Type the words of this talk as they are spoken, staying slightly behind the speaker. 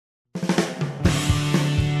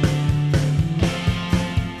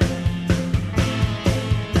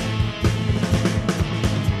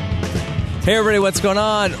Hey everybody, what's going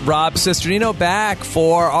on? Rob Cesternino back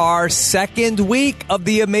for our second week of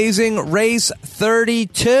the Amazing Race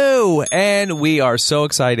 32. And we are so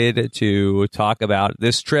excited to talk about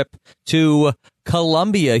this trip to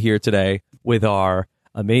Colombia here today with our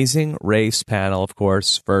Amazing Race panel. Of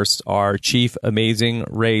course, first, our chief Amazing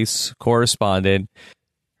Race correspondent.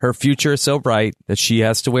 Her future is so bright that she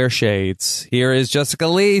has to wear shades. Here is Jessica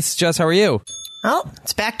Leese. Jess, how are you? Well,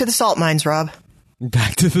 it's back to the salt mines, Rob.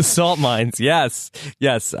 Back to the salt mines, yes.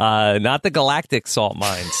 Not the galactic salt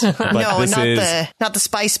mines. But no, not the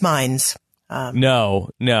spice mines.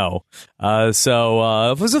 No.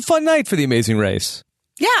 So it was a fun night for the Amazing Race.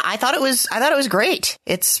 Yeah, I thought it was great.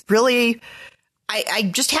 It's really,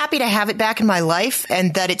 I'm just happy to have it back in my life,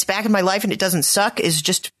 and that it's back in my life and it doesn't suck is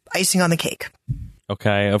just icing on the cake.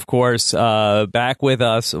 Okay, of course, back with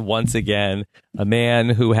us once again, a man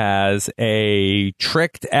who has a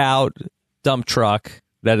tricked out dump truck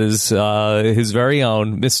that is his very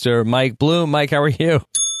own, Mr. Mike Bloom. Mike, how are you?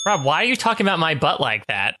 Rob, why are you talking about my butt like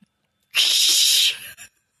that?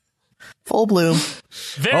 Full bloom.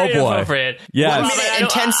 Very appropriate. Yes. 1 minute and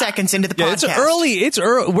 10 seconds into the podcast. It's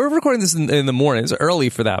early. We're recording this in the morning. It's early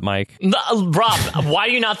for that, Mike. Rob, why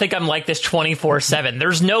do you not think I'm like this 24/7?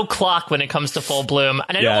 There's no clock when it comes to full bloom.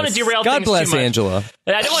 And I don't want to derail things too much. God bless Angela.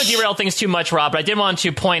 I don't want to derail things too much, Rob, but I did want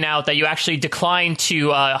to point out that you actually declined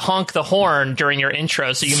to honk the horn during your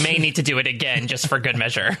intro, so you may need to do it again just for good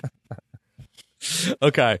measure.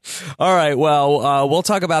 Okay. All right. Well, we'll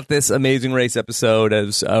talk about this Amazing Race episode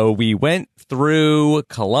as we went through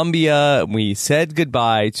Colombia. We said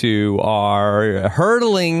goodbye to our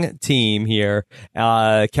hurdling team here,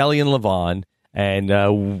 Kelly and Levon.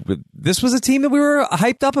 And this was a team that we were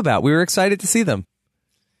hyped up about. We were excited to see them.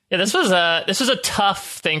 Yeah, this was a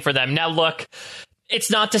tough thing for them. Now, look, it's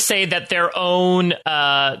not to say that their own,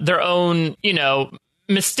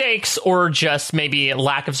 mistakes or just maybe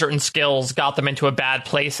lack of certain skills got them into a bad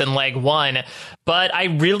place in leg one. But I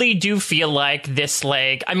really do feel like this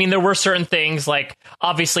leg, I mean, there were certain things like,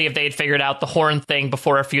 obviously, if they had figured out the horn thing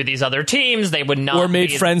before a few of these other teams, they would not or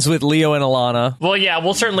made friends with Leo and Alana. Well, yeah,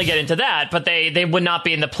 we'll certainly get into that, but they would not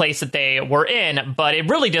be in the place that they were in. But it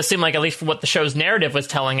really does seem like, at least for what the show's narrative was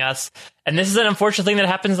telling us, and this is an unfortunate thing that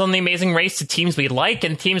happens on The Amazing Race to teams we like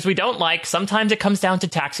and teams we don't like. Sometimes it comes down to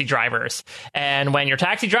taxi drivers. And when your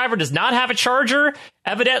taxi driver does not have a charger,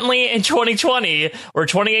 evidently in 2020 or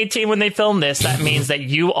 2018 when they filmed this, that means that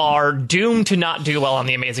you are doomed to not do well on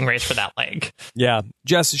The Amazing Race for that leg. Yeah.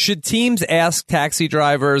 Jess, should teams ask taxi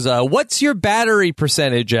drivers, what's your battery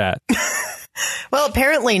percentage at? Well,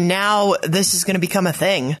 apparently now this is going to become a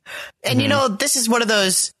thing. And, this is one of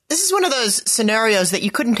those scenarios that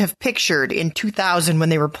you couldn't have pictured in 2000 when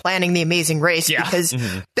they were planning The Amazing Race, because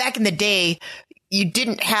back in the day, you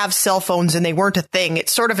didn't have cell phones and they weren't a thing.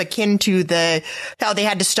 It's sort of akin to how they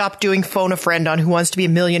had to stop doing Phone a Friend on Who Wants to Be a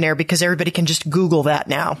Millionaire because everybody can just Google that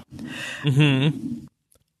now. Mm-hmm.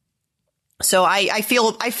 So I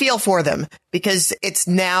feel for them, because it's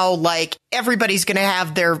now like everybody's going to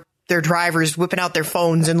have their drivers whipping out their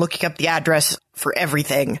phones and looking up the address for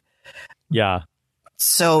everything. Yeah.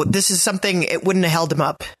 So this is something, it wouldn't have held them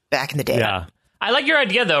up back in the day. Yeah. I like your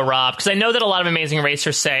idea, though, Rob, because I know that a lot of Amazing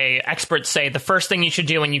Racers experts say, the first thing you should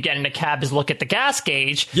do when you get in a cab is look at the gas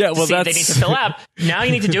gauge to see if they need to fill up. Now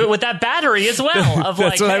you need to do it with that battery as well.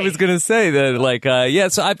 That's what I was going to say. That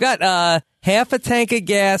so I've got half a tank of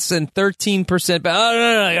gas and 13%.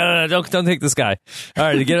 No, don't take this guy. All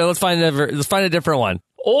right, let's find a different one.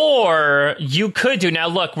 Or you could do, now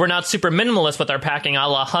look, we're not super minimalist with our packing a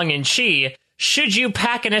la Hung and Chi. Should you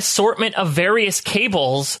pack an assortment of various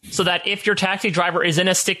cables so that if your taxi driver is in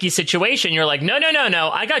a sticky situation, you're like, no,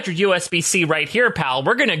 I got your USB-C right here, pal.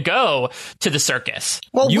 We're going to go to the circus.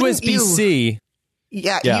 Well, USB-C.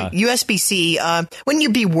 USB-C. Wouldn't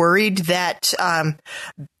you be worried that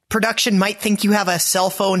production might think you have a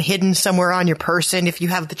cell phone hidden somewhere on your person if you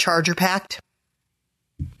have the charger packed?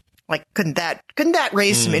 Like, couldn't that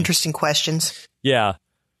raise some interesting questions? Yeah.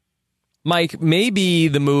 Mike, maybe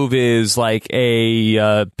the move is like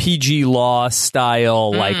a PG Law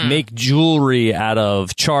style, like make jewelry out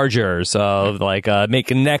of chargers, make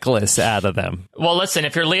a necklace out of them. Well, listen,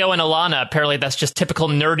 if you're Leo and Alana, apparently that's just typical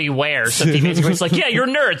nerdy wear. So the Amazing Race is like, yeah, you're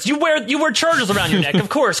nerds. You wear chargers around your neck. Of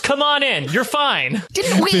course, come on in. You're fine.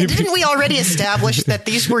 Didn't we already establish that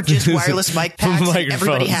these were just wireless mic packs?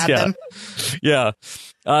 Everybody had them. Yeah.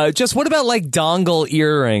 Just what about like dongle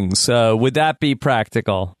earrings? Would that be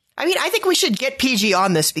practical? I mean, I think we should get PG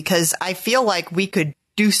on this, because I feel like we could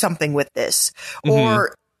do something with this. Mm-hmm.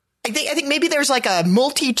 Or I think maybe there's like a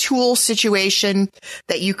multi-tool situation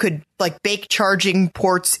that you could like bake charging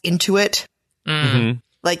ports into it. Mm-hmm.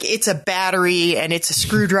 Like, it's a battery and it's a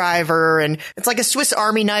screwdriver and it's like a Swiss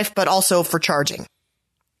Army knife, but also for charging.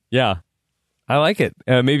 Yeah. I like it.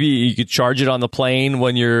 Maybe you could charge it on the plane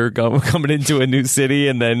when you're coming into a new city,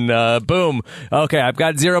 and then boom. Okay, I've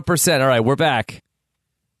got 0%. All right, we're back.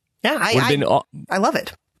 Yeah, I love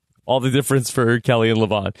it. All the difference for Kelly and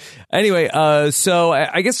Levon. Anyway, so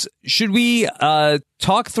I guess should we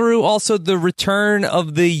talk through also the return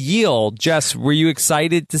of the yield? Jess, were you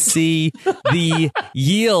excited to see the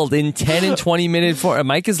yield in 10 and 20 minute form?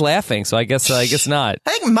 Mike is laughing, so I guess not.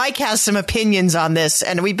 I think Mike has some opinions on this,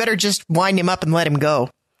 and we better just wind him up and let him go.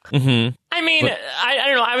 Mm-hmm. I mean, I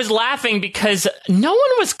don't know. I was laughing because no one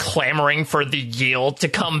was clamoring for the yield to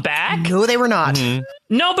come back. No, they were not. Mm-hmm.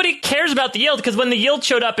 Nobody cares about the yield because when the yield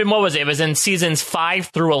showed up in, what was it? It was in seasons 5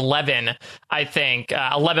 through 11, I think.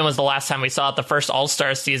 11 was the last time we saw it, the first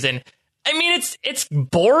All-Star season. I mean, it's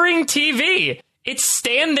boring TV. It's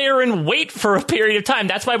stand there and wait for a period of time.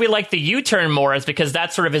 That's why we like the U-turn more, is because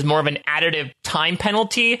that sort of is more of an additive time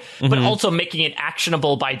penalty, but also making it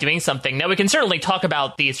actionable by doing something. Now, we can certainly talk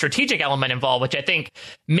about the strategic element involved, which I think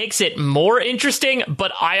makes it more interesting,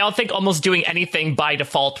 but I think almost doing anything by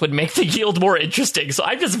default would make the yield more interesting. So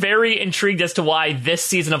I'm just very intrigued as to why this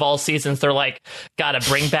season of all seasons, they're like, gotta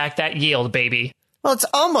bring back that yield, baby. Well, it's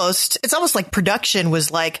almost like production was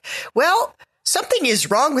like, well, something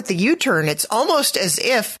is wrong with the U-turn. It's almost as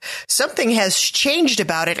if something has changed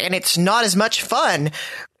about it and it's not as much fun.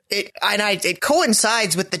 It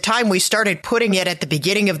coincides with the time we started putting it at the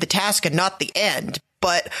beginning of the task and not the end.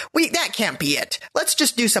 But that can't be it. Let's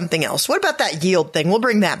just do something else. What about that yield thing? We'll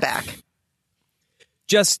bring that back.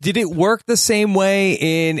 Just, did it work the same way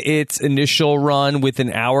in its initial run with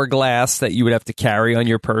an hourglass that you would have to carry on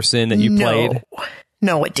your person that you played?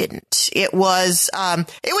 No, it didn't. It was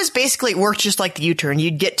basically, it worked just like the U-turn.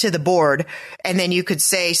 You'd get to the board and then you could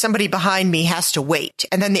say, somebody behind me has to wait.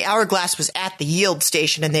 And then the hourglass was at the yield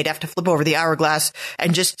station and they'd have to flip over the hourglass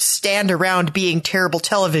and just stand around being terrible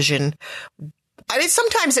television. I mean,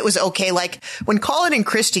 sometimes it was okay. Like when Colin and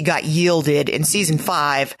Christy got yielded in season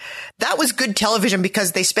 5, that was good television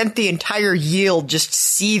because they spent the entire yield just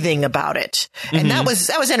seething about it. And that was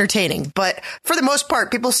entertaining. But for the most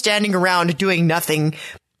part, people standing around doing nothing,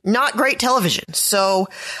 not great television. So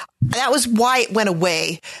that was why it went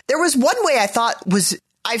away. There was one way I thought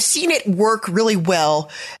I've seen it work really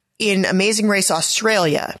well in Amazing Race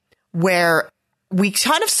Australia, where we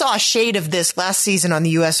kind of saw a shade of this last season on the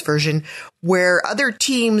US version, where other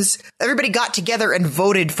teams, everybody got together and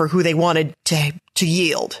voted for who they wanted to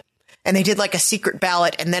yield. And they did like a secret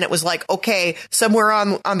ballot. And then it was like, okay, somewhere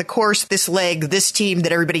on the course, this leg, this team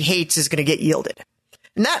that everybody hates is going to get yielded.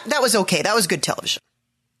 And that was okay. That was good television.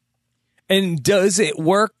 And does it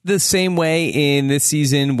work the same way in this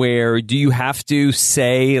season, where do you have to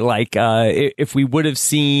say, like, if we would have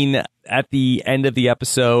seen at the end of the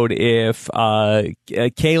episode, if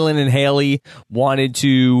Kaylin and Haley wanted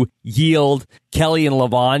to yield Kelly and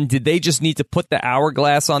Levon, did they just need to put the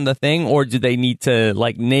hourglass on the thing, or did they need to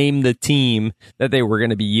like name the team that they were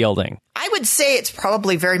going to be yielding? I would say it's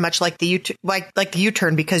probably very much like the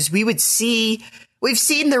U-turn, because we've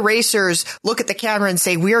seen the racers look at the camera and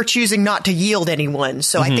say, we are choosing not to yield anyone.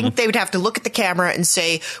 So I think they would have to look at the camera and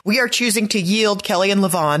say, we are choosing to yield Kelly and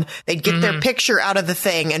Levon. They'd get their picture out of the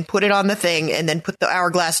thing and put it on the thing and then put the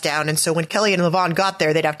hourglass down. And so when Kelly and Levon got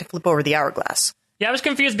there, they'd have to flip over the hourglass. Yeah, I was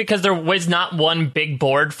confused because there was not one big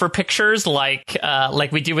board for pictures like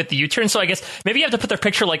we do with the U-turn. So I guess maybe you have to put their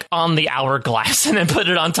picture like on the hourglass and then put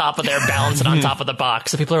it on top of their balance and on top of the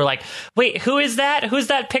box. So people are like, wait, who is that? Who's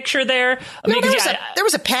that picture there? There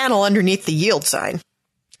was a panel underneath the yield sign.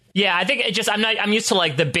 Yeah, I think I'm used to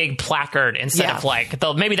like the big placard instead of like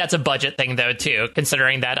maybe that's a budget thing though too,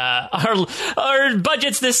 considering that our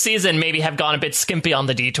budgets this season maybe have gone a bit skimpy on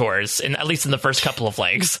the detours, at least in the first couple of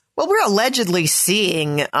legs. Well, we're allegedly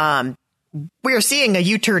seeing a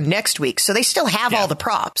U-turn next week, so they still have all the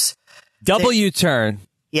props. Double U-turn.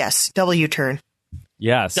 Yes, double U-turn.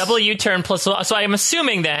 Yes. Double U-turn plus. So I'm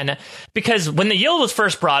assuming then, because when the yield was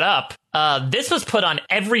first brought up, this was put on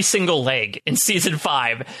every single leg in season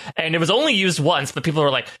 5, and it was only used once, but people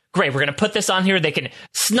were like, great, we're going to put this on here. They can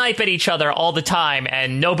snipe at each other all the time,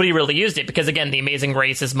 and nobody really used it because, again, the Amazing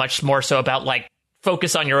Race is much more so about, like,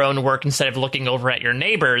 focus on your own work instead of looking over at your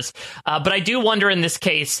neighbors. But I do wonder in this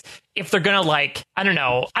case if they're going to, like, I don't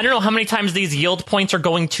know how many times these yield points are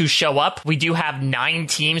going to show up. We do have 9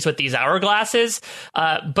 teams with these hourglasses.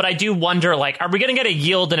 But I do wonder, like, are we going to get a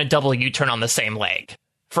yield and a double U-turn on the same leg,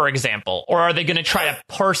 for example? Or are they going to try to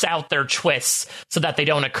parse out their twists so that they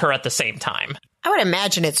don't occur at the same time? I would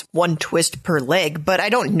imagine it's 1 twist per leg, but I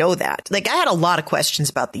don't know that. Like, I had a lot of questions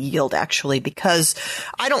about the yield, actually, because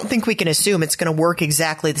I don't think we can assume it's going to work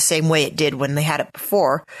exactly the same way it did when they had it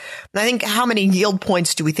before. And I think how many yield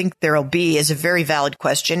points do we think there'll be is a very valid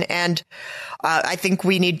question. And I think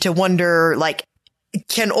we need to wonder, like,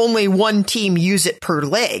 can only one team use it per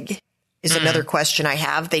leg? Is another question I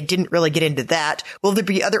have. They didn't really get into that. Will there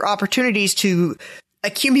be other opportunities to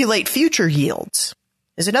accumulate future yields?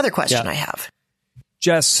 Is another question I have.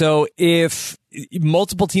 Jess, so if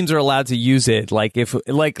multiple teams are allowed to use it, like if,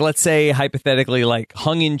 like, let's say hypothetically, like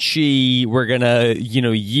Hung and Chi, we're gonna,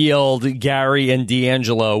 yield Gary and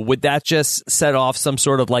D'Angelo, would that just set off some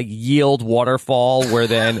sort of like yield waterfall where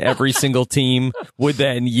then every single team would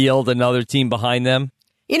then yield another team behind them?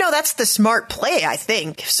 That's the smart play, I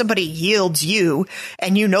think. If somebody yields you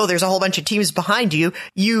and there's a whole bunch of teams behind you,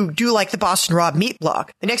 you do like the Boston Rob meat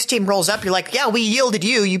block. The next team rolls up, you're like, yeah, we yielded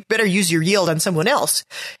you. You better use your yield on someone else.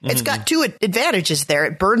 It's got 2 advantages there.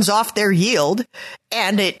 It burns off their yield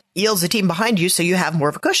and it yields the team behind you, so you have more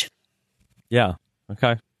of a cushion. Yeah.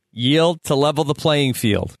 Okay. Yield to level the playing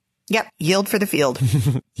field. Yep. Yield for the field.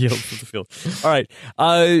 Yield for the field. All right.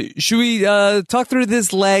 Should we talk through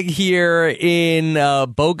this leg here in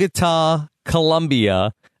Bogota,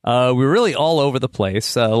 Colombia? We're really all over the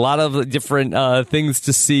place. A lot of different things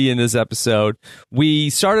to see in this episode. We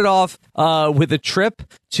started off with a trip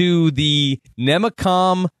to the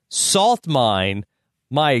Nemacam salt mine.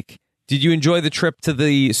 Mike, did you enjoy the trip to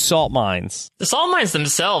the salt mines? The salt mines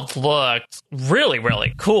themselves looked really,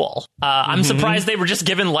 really cool. I'm surprised they were just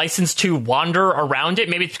given license to wander around it.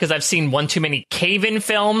 Maybe it's because I've seen one too many cave-in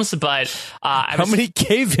films, but... How many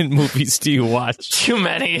cave-in movies do you watch? Too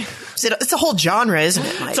many. It's a whole genre, isn't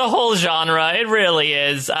it, Mike? It's a whole genre. It really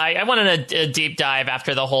is. I wanted a deep dive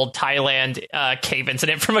after the whole Thailand cave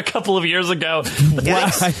incident from a couple of years ago. Wow,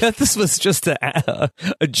 I thought this was just a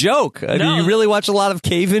joke. Do you really watch a lot of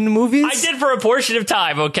cave-in movies? I did for a portion of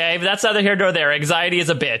time, okay? But that's neither here nor there. Anxiety is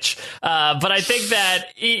a bitch. But I think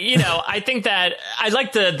that, I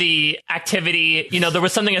like the activity. There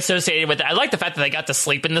was something associated with it. I like the fact that they got to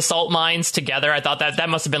sleep in the salt mines together. I thought that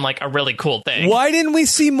must have been like a really cool thing. Why didn't we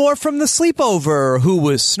see more from the sleepover? Who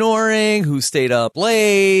was snoring? Who stayed up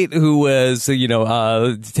late? Who was,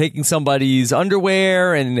 taking somebody's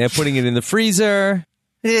underwear and putting it in the freezer?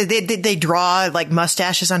 They draw like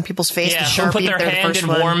mustaches on people's face. Yeah, to put their hand in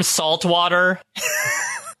warm salt water.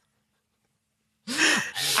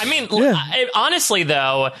 I mean, honestly,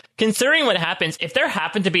 though, considering what happens, if there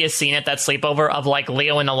happened to be a scene at that sleepover of like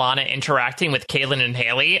Leo and Alana interacting with Kaylin and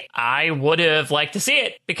Haley, I would have liked to see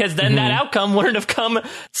it, because then that outcome wouldn't have come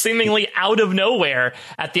seemingly out of nowhere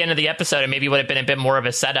at the end of the episode, and maybe would have been a bit more of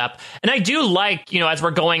a setup. And I do like, as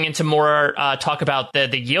we're going into more talk about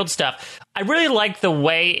the yield stuff, I really like the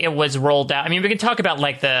way it was rolled out. I mean, we can talk about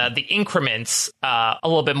like the increments a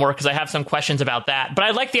little bit more, because I have some questions about that. But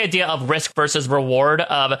I like the idea of risk versus reward.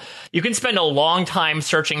 Of you can spend a long time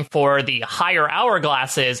searching for the higher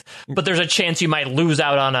hourglasses, but there's a chance you might lose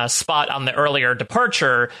out on a spot on the earlier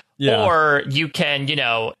departure. Yeah. Or you can,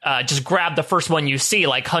 just grab the first one you see,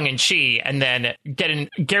 like Hung and Chi, and then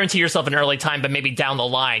guarantee yourself an early time, but maybe down the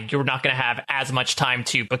line, you're not going to have as much time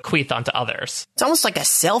to bequeath onto others. It's almost like a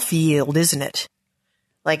self-yield, isn't it?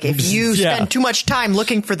 Like if you spend too much time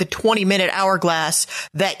looking for the 20-minute hourglass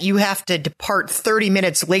that you have to depart 30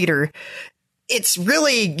 minutes later, it's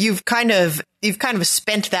really, you've kind of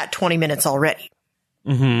spent that 20 minutes already.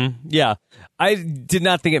 Yeah. I did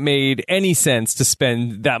not think it made any sense to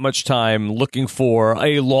spend that much time looking for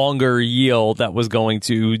a longer yield that was going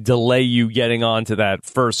to delay you getting onto that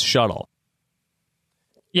first shuttle.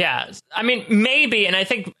 Yeah, I mean, maybe, and I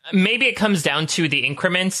think maybe it comes down to the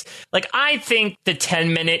increments. Like, I think the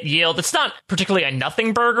 10-minute yield, it's not particularly a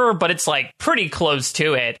nothing burger, but it's like pretty close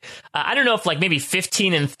to it. I don't know if like maybe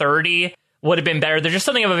 15 and 30 would have been better. There's just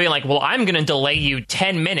something about being like, well, I'm going to delay you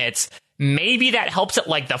 10 minutes. Maybe that helps at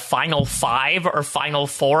like the final 5 or final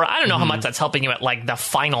 4. I don't know how much that's helping you at like the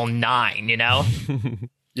final 9,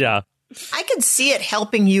 Yeah. I could see it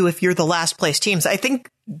helping you if you're the last place teams. I think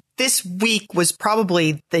this week was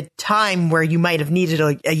probably the time where you might have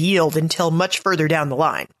needed a yield until much further down the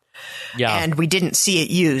line. Yeah. And we didn't see it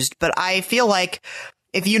used. But I feel like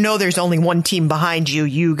if there's only one team behind you,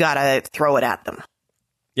 you got to throw it at them.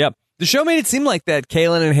 Yep. The show made it seem like that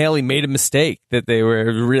Kaylin and Haley made a mistake, that they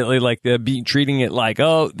were really like treating it like,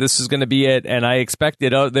 oh, this is going to be it. And I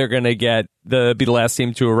expected, they're going to be the last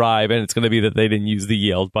team to arrive. And it's going to be that they didn't use the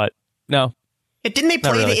yield. But no. Didn't they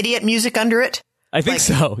play the idiot music under it? I think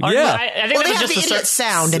so. Yeah. I think they have the idiot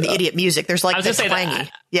sound and the idiot music. There's like the twangy.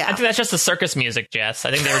 I think that's just the circus music, Jess.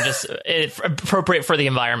 I think they were just appropriate for the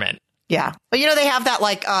environment. Yeah. But they have that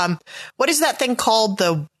like, what is that thing called?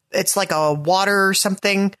 It's like a water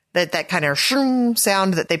something that kind of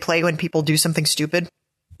sound that they play when people do something stupid.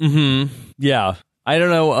 Mm-hmm. Yeah. I don't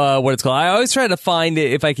know what it's called. I always try to find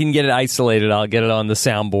it. If I can get it isolated, I'll get it on the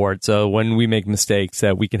soundboard. So when we make mistakes,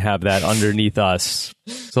 that we can have that underneath us.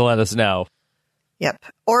 So let us know. Yep.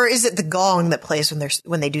 Or is it the gong that plays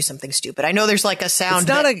when they do something stupid? I know there's like a sound.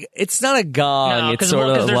 It's not a gong. No, it's sort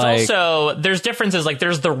of there's like there's differences. Like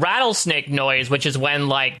there's the rattlesnake noise, which is when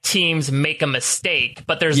like teams make a mistake.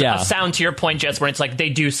 But there's a sound, to your point, Jess, where it's like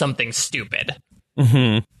they do something stupid.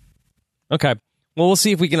 Mm-hmm. Okay. Well, we'll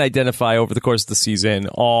see if we can identify over the course of the season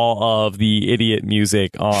all of the idiot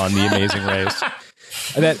music on The Amazing Race.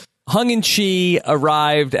 That Hung and Chi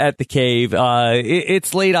arrived at the cave.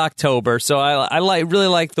 It's late October, so I really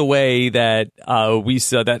like the way that we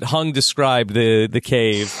saw that Hung described the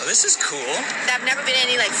cave. Oh, this is cool. I've never been in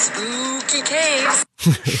any like spooky caves.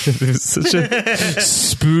 It's such a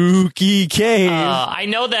spooky cave. I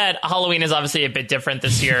know that Halloween is obviously a bit different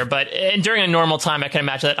this year, but during a normal time, I can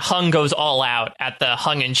imagine that Hung goes all out at the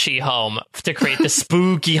Hung and Chi home to create the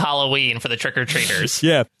spooky Halloween for the trick-or-treaters.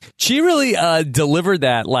 Yeah. Chi really delivered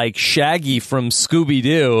that like Shaggy from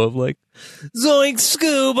Scooby-Doo of like, Zoink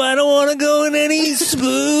Scoob, I don't want to go in any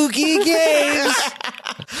spooky caves.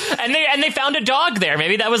 And they found a dog there.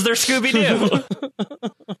 Maybe that was their Scooby-Doo.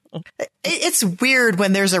 It's weird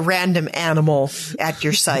when there's a random animal at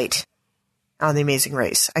your site on The Amazing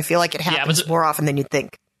Race. I feel like it happens more often than you'd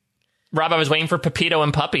think. Rob, I was waiting for Pepito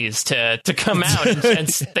and Puppies to come out, and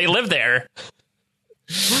they live there.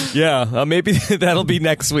 Yeah, maybe that'll be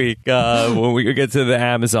next week when we get to the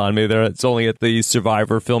Amazon. Maybe it's only at the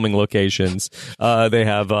Survivor filming locations. They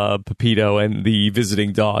have Pepito and the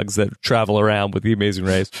visiting dogs that travel around with The Amazing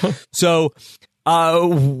Race. So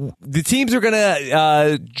the teams are going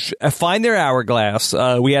to find their hourglass.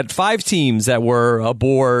 We had 5 teams that were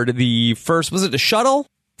aboard the first, was it a shuttle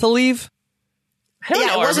to leave? I don't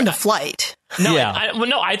know. It wasn't a flight. No, yeah.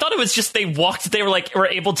 I thought it was just they were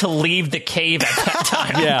able to leave the cave at that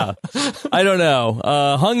time. Yeah. I don't know.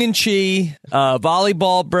 Hung and Chi,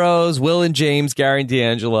 Volleyball Bros, Will and James, Gary and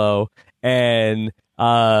D'Angelo, and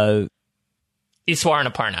Iswar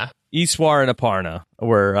and Aparna. Iswar and Aparna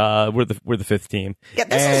were the 5th team. Yeah,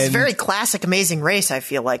 this is very classic Amazing Race, I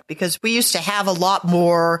feel like, because we used to have a lot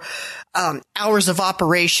more hours of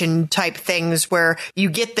operation type things where you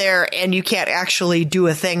get there and you can't actually do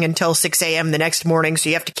a thing until 6 a.m. the next morning, so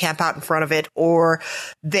you have to camp out in front of it, or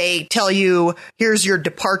they tell you, here's your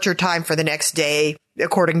departure time for the next day,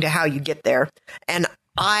 according to how you get there. And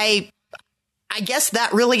I guess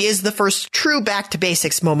that really is the first true back to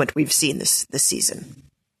basics moment we've seen this season.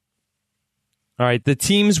 All right, the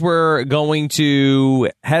teams were going to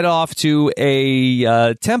head off to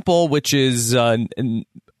a temple, which is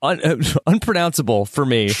unpronounceable for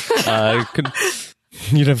me. Phil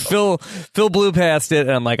blew past it,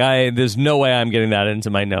 and I'm like, there's no way I'm getting that into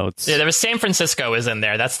my notes. Yeah, there was San Francisco is in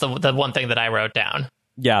there. That's the one thing that I wrote down.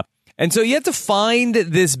 Yeah, and so you have to find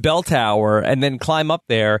this bell tower and then climb up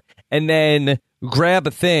there and then grab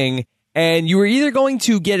a thing. And you were either going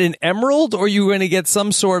to get an emerald or you were going to get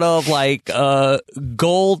some sort of like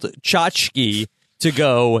gold tchotchke to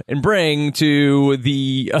go and bring to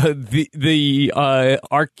the Archivo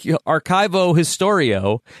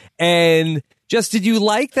Historio. And just, did you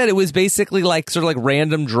like that it was basically like sort of like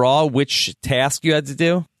random draw which task you had to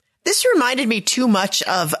do? This reminded me too much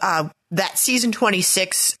of that season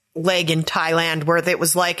 26 leg in Thailand where it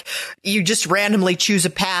was like you just randomly choose a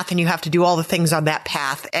path and you have to do all the things on that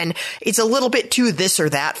path. And it's a little bit too this or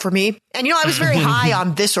that for me. And, I was very high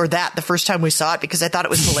on this or that the first time we saw it because I thought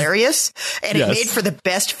it was hilarious and it made for the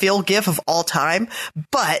best Phil gif of all time.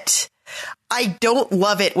 But I don't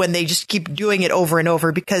love it when they just keep doing it over and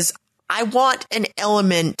over because I want an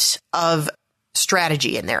element of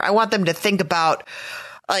strategy in there. I want them to think about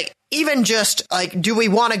like, even just like, do we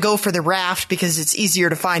want to go for the raft because it's easier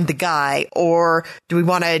to find the guy, or do we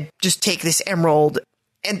want to just take this emerald?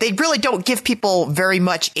 And they really don't give people very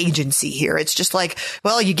much agency here. It's just like,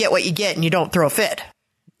 well, you get what you get and you don't throw a fit.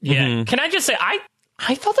 Yeah. Mm-hmm. Can I just say,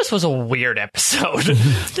 I thought this was a weird episode.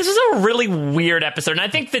 This is a really weird episode. And I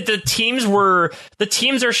think that the teams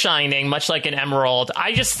are shining, much like an emerald.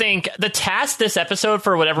 I just think the task this episode,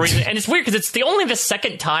 for whatever reason, and it's weird because it's only the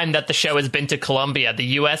second time that the show has been to Colombia, the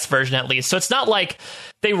US version at least. So it's not like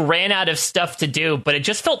they ran out of stuff to do, but it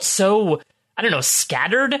just felt so, I don't know,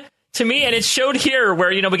 scattered. to me, and it showed here where,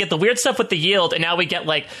 we get the weird stuff with the yield, and now we get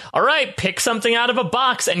like, all right, pick something out of a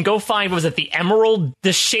box and go find,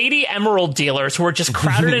 the shady emerald dealers who are just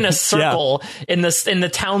crowded in a circle in the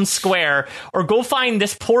town square, or go find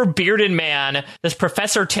this poor bearded man, this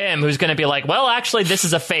Professor Tim, who's going to be like, well, actually, this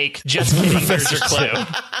is a fake. Just kidding. Here's your clue.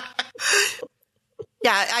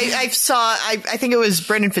 Yeah, I think it was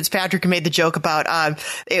Brendan Fitzpatrick who made the joke about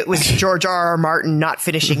it was George R.R. Martin not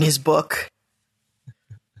finishing his book.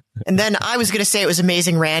 And then I was going to say it was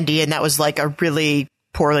Amazing Randy, and that was like a really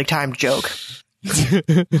poorly timed joke.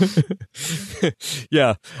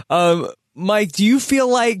 Yeah. Mike, do you feel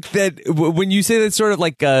like that when you say that sort of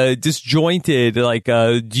like disjointed, like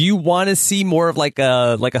do you want to see more of like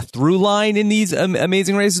a through line in these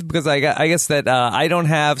Amazing Races? Because I guess that I don't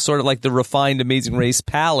have sort of like the refined Amazing Race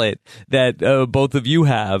palette that both of you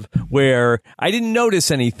have, where I didn't notice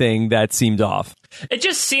anything that seemed off. It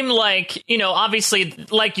just seemed like, obviously,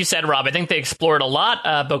 like you said, Rob, I think they explored a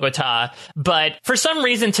lot, Bogota, but for some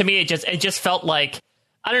reason to me, it just felt like,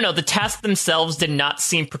 I don't know, the tasks themselves did not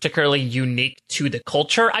seem particularly unique to the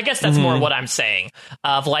culture. I guess that's more what I'm saying.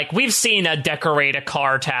 Of like, we've seen a decorate a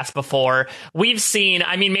car task before. We've seen,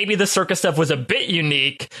 maybe the circus stuff was a bit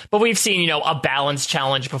unique, but we've seen, a balance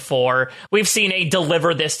challenge before. We've seen a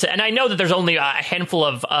deliver this to, and I know that there's only a handful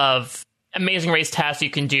of Amazing Race tasks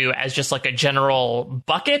you can do as just like a general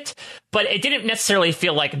bucket, but it didn't necessarily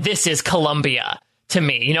feel like this is Colombia to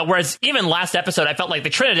me, whereas even last episode, I felt like the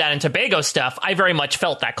Trinidad and Tobago stuff, I very much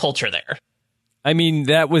felt that culture there. I mean,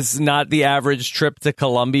 that was not the average trip to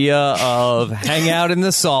Colombia of hang out in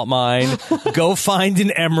the salt mine, go find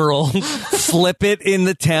an emerald, flip it in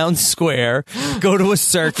the town square, go to a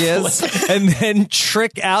circus, and then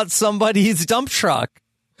trick out somebody's dump truck.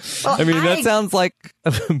 Well, that sounds like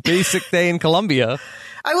a basic day in Colombia.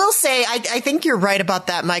 I will say, I think you're right about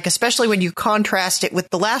that, Mike, especially when you contrast it with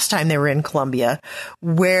the last time they were in Colombia,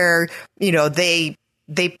 where, they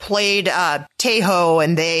played Tejo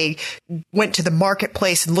and they went to the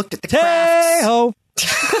marketplace and looked at the crafts. Tejo!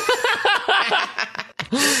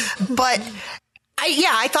 But,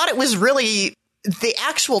 I thought it was really, the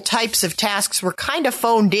actual types of tasks were kind of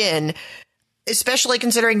phoned in, especially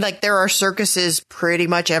considering like there are circuses pretty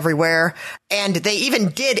much everywhere. And they even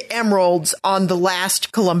did emeralds on the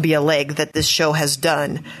last Columbia leg that this show has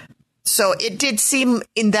done. So it did seem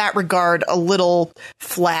in that regard a little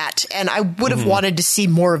flat. And I would have wanted to see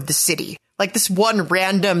more of the city. Like this one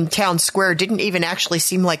random town square didn't even actually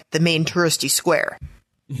seem like the main touristy square.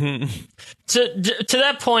 To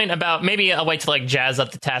that point about maybe I'll wait to like jazz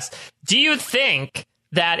up the test. Do you think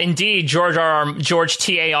that indeed George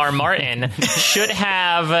T.A.R. Martin should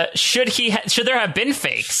there have been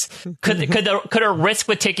fakes? Could a risk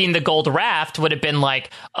with taking the gold raft would have been like,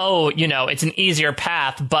 it's an easier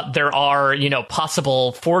path, but there are,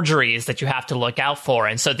 possible forgeries that you have to look out for.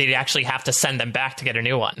 And so they'd actually have to send them back to get a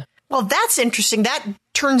new one. Well, that's interesting. That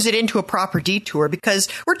turns it into a proper detour because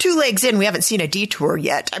we're 2 legs in. We haven't seen a detour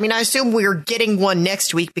yet. I assume we're getting one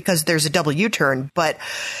next week because there's a double U-turn, but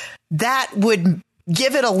that would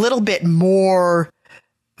give it a little bit more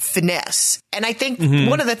finesse. And I think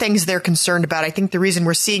one of the things they're concerned about, I think the reason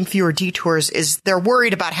we're seeing fewer detours is they're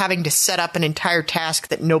worried about having to set up an entire task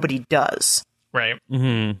that nobody does. Right.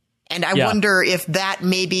 Mm-hmm. And I wonder if that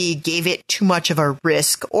maybe gave it too much of a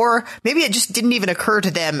risk, or maybe it just didn't even occur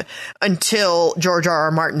to them until George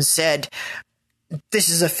R.R. Martin said, this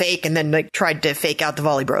is a fake, and then like tried to fake out the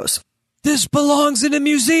Volley Bros. This belongs in a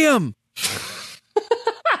museum.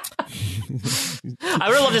 I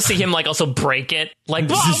would love to see him like also break it. Like,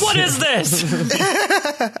 what is this?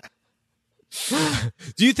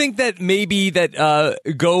 Do you think that maybe that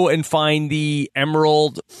go and find the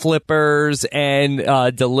emerald flippers and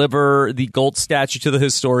deliver the gold statue to the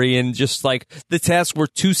historian, just like the tasks were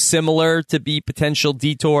too similar to be potential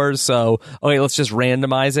detours? So, okay, let's just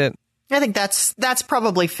randomize it. I think that's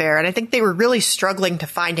probably fair. And I think they were really struggling to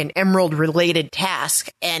find an emerald related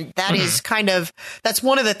task. And that is that's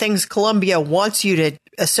one of the things Columbia wants you to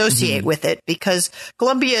associate with it, because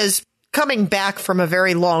Columbia is coming back from a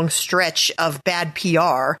very long stretch of bad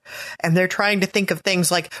PR. And they're trying to think of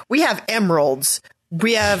things like, we have emeralds.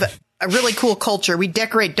 We have a really cool culture. We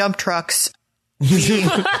decorate dump trucks. We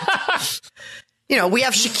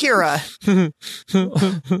have Shakira.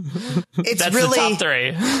 That's really the top 3.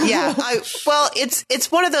 Yeah.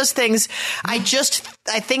 It's one of those things. I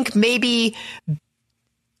think maybe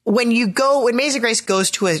when Amazing Race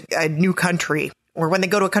goes to a new country, or when they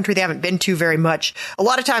go to a country they haven't been to very much, a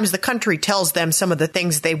lot of times the country tells them some of the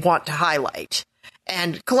things they want to highlight.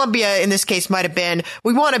 And Columbia, in this case, might have been,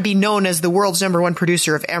 we want to be known as the world's #1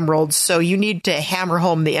 producer of emeralds, so you need to hammer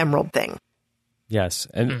home the emerald thing. Yes,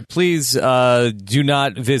 and please do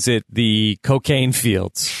not visit the cocaine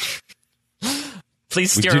fields.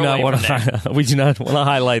 Please steer away from there. We do not want to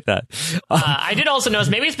highlight that. I did also notice,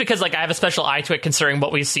 maybe it's because like I have a special eye to it considering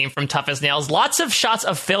what we've seen from Tough as Nails. Lots of shots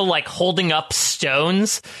of Phil like holding up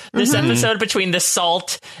stones this episode between the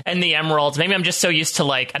salt and the emeralds. Maybe I'm just so used to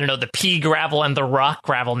like, I don't know, the pea gravel and the rock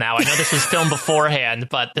gravel now. I know this was filmed beforehand,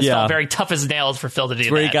 but this felt very Tough as Nails for Phil to do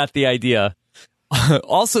that. Where he got the idea.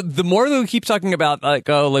 Also, the more that we keep talking about, like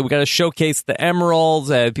we got to showcase the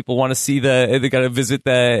emeralds, and people want to see they got to visit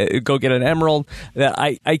go get an emerald. That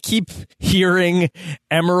I keep hearing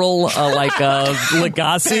Emerald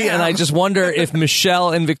Lagasse, and I just wonder if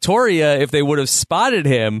Michelle and Victoria, if they would have spotted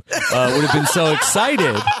him, would have been so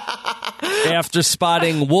excited after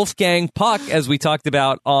spotting Wolfgang Puck, as we talked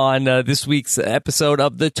about on this week's episode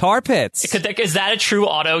of the Tar Pits. Is that a true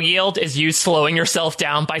auto yield? Is you slowing yourself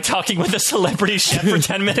down by talking with a celebrity chef for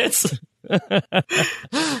 10 minutes?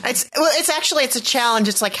 It's a challenge.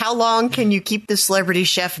 It's like, how long can you keep the celebrity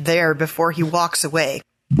chef there before he walks away?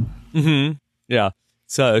 Mm-hmm. Yeah.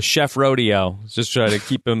 So Chef Rodeo, just try to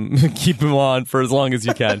keep him on for as long as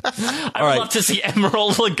you can. I would love to see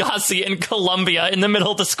Emerald Lagasse in Colombia in the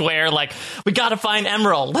middle of the square. Like, we got to find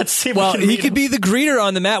Emerald. Let's see. Well, he could be the greeter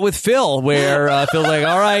on the mat with Phil, where Phil's like,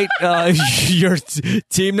 "All right, you're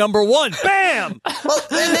team number 1." Bam. Well,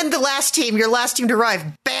 and then your last team to arrive.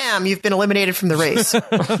 Bam! You've been eliminated from the race.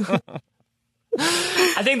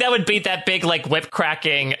 I think that would beat that big, like,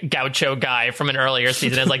 whip-cracking gaucho guy from an earlier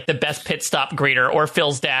season as, like, the best pit stop greeter, or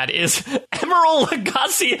Phil's dad is Emerald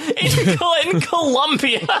Lagasse in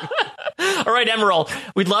Colombia. All right, Emerald,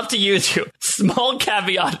 we'd love to use you. Small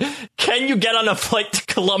caveat, can you get on a flight to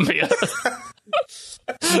Colombia?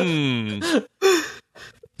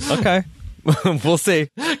 Okay. We'll see.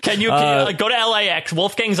 Can you go to LAX?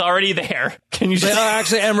 Wolfgang's already there. Can you just...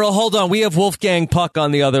 actually, Emerald, hold on. We have Wolfgang Puck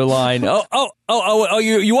on the other line. Oh,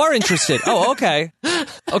 you are interested. Oh, okay.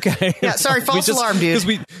 Okay. Yeah, sorry, false alarm, dude.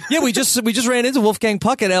 We just ran into Wolfgang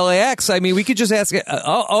Puck at LAX. I mean, we could just ask it.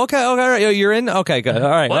 Okay, all right, you're in? Okay, good. All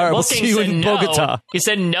right, we'll see you in Bogota. He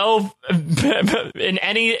said no in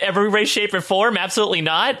every way, shape, or form? Absolutely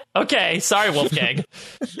not? Okay, sorry, Wolfgang.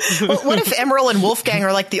 Well, what if Emerald and Wolfgang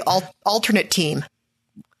are like the alternate team?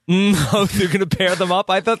 No, they're going to pair them up?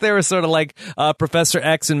 I thought they were sort of like Professor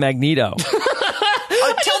X and Magneto.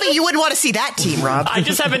 Tell me you wouldn't want to see that team, Rob. I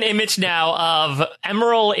just have an image now of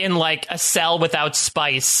Emerald in like a cell without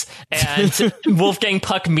spice and Wolfgang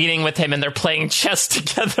Puck meeting with him and they're playing chess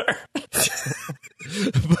together.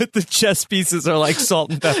 But the chess pieces are like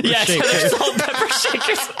salt and pepper shakers. They're salt and pepper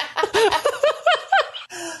shakers.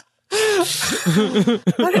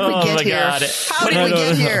 How did we get here? God. How did we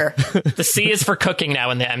get here? The C is for cooking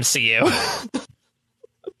now in the MCU.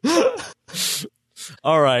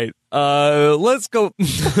 All right. Let's go back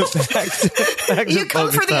You come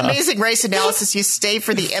Bogota. for the Amazing Race analysis, you stay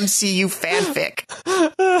for the MCU fanfic.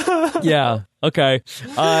 Yeah. Okay.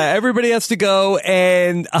 Everybody has to go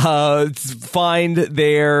and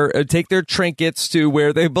take their trinkets to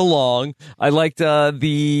where they belong. I liked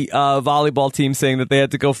the volleyball team saying that they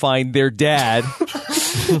had to go find their dad.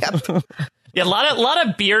 Yep. Yeah, a lot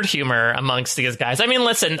of beard humor amongst these guys. I mean,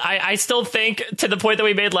 listen, I still think, to the point that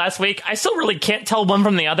we made last week, I still really can't tell one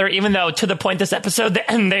from the other, even though to the point this episode,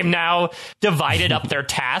 and they've now divided up their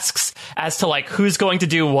tasks as to like who's going to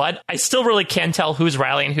do what. I still really can't tell who's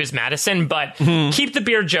Riley and who's Madison, but keep the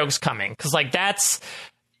beard jokes coming, because like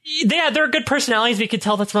they're good personalities. We could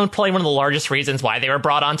tell that's probably one of the largest reasons why they were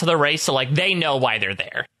brought onto the race. So like they know why they're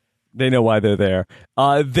there. They know why they're there.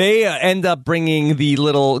 They end up bringing the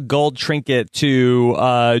little gold trinket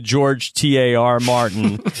to George T.A.R.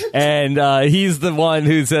 Martin. And he's the one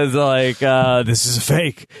who says, like, this is a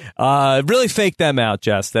fake. Really faked them out,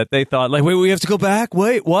 Jess, that they thought, like, wait, we have to go back?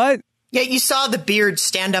 Wait, what? Yeah, you saw the beard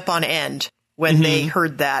stand up on end when they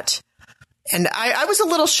heard that. And I was a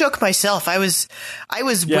little shook myself. I was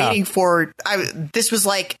waiting for... this was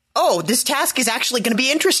like, oh, this task is actually going to be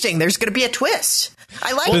interesting. There's going to be a twist.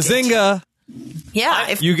 I like Bazinga. it.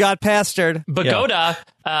 Yeah. You got pastored. Bogota.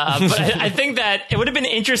 But I think that it would have been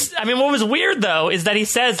interesting. I mean, what was weird, though, is that he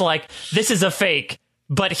says, like, this is a fake,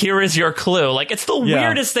 but here is your clue. Like, it's the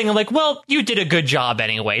weirdest thing. I'm like, well, you did a good job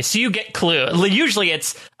anyway, so you get clue. Usually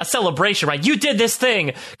it's a celebration, right? You did this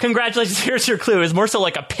thing. Congratulations, here's your clue. It's more so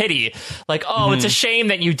like a pity. Like, oh, it's a shame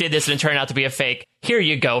that you did this and it turned out to be a fake. Here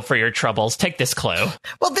you go for your troubles. Take this clue.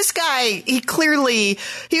 Well, this guy, he clearly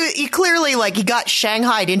like he got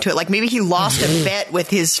shanghaied into it. Like maybe he lost a bet with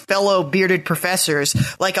his fellow bearded professors.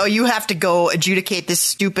 Like, oh, you have to go adjudicate this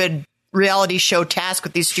stupid reality show task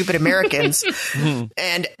with these stupid Americans,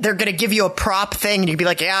 and they're going to give you a prop thing, and you'd be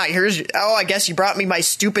like, yeah, I guess you brought me my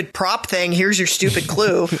stupid prop thing. Here's your stupid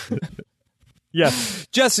clue. Yeah.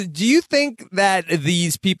 Justin, do you think that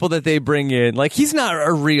these people that they bring in, like, he's not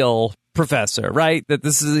a real professor, right? That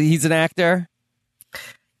he's an actor?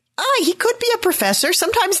 He could be a professor.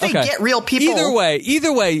 Sometimes they get real people.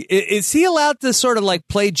 Either way, is he allowed to sort of like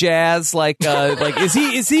play jazz? Like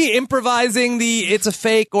is he improvising it's a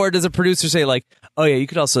fake, or does a producer say like, oh yeah, you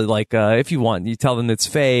could also like, if you want, you tell them it's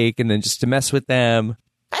fake and then just to mess with them?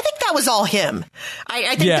 I think that was all him.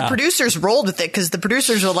 I think the producers rolled with it because the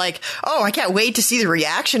producers were like, oh, I can't wait to see the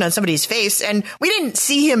reaction on somebody's face. And we didn't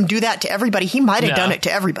see him do that to everybody. He might have done it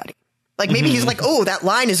to everybody. Like, maybe he's like, oh, that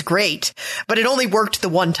line is great, but it only worked the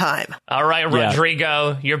one time. All right,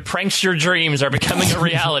 Rodrigo, your prankster dreams are becoming a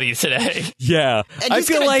reality today. Yeah. And he's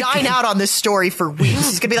going to dine out on this story for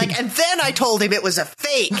weeks. He's going to be like, and then I told him it was a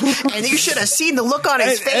fake, and you should have seen the look on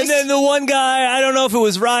his face. And then the one guy, I don't know if it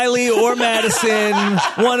was Riley or Madison,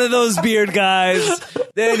 one of those beard guys,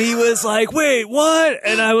 then he was like, wait, what?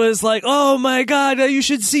 And I was like, oh my God, you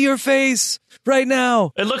should see your face right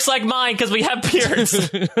now. It looks like mine because we have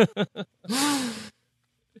beards.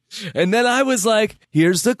 And then I was like,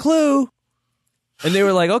 here's the clue. And they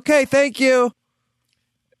were like, okay, thank you.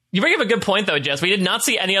 You bring up a good point, though, Jess. We did not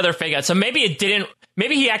see any other fake outs. So maybe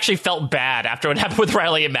maybe he actually felt bad after what happened with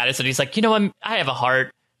Riley and Madison. He's like, I have a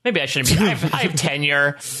heart. Maybe I shouldn't be. I have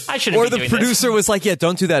tenure. I shouldn't be doing this. Or the producer was like, yeah,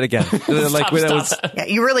 don't do that again. Stop. Yeah,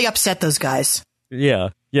 you really upset those guys. Yeah,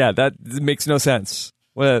 that makes no sense.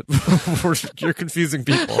 Well, you're confusing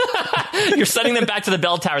people. You're sending them back to the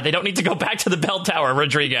bell tower. They don't need to go back to the bell tower,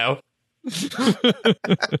 Rodrigo.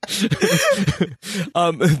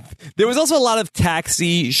 There was also a lot of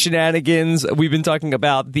taxi shenanigans. We've been talking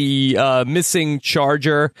about the missing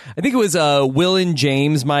Charger. I think it was Will and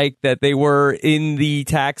James, Mike, that they were in the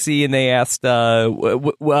taxi and they asked,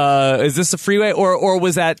 is this a freeway or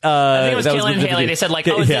was that I think it was Kaylin and Haley. They said like,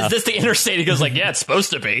 is this the interstate? He goes like, yeah, it's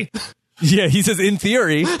supposed to be. Yeah, he says in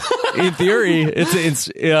theory, it's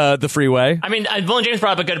the freeway. I mean, Will and James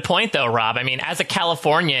brought up a good point, though, Rob. I mean, as a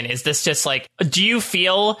Californian, is this just like, how do you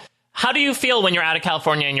feel when you're out of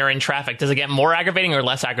California and you're in traffic? Does it get more aggravating or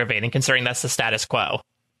less aggravating, considering that's the status quo?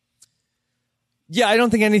 Yeah, I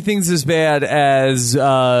don't think anything's as bad as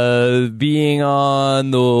being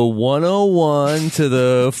on the 101 to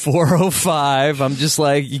the 405. I'm just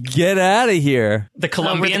like, get out of here. The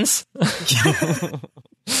Colombians?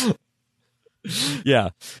 Yeah,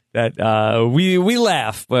 that we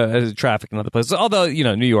laugh at traffic in other places. Although,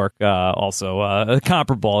 New York also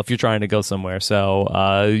comparable if you're trying to go somewhere.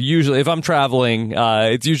 So usually if I'm traveling,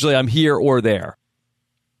 it's usually I'm here or there.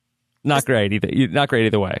 Not great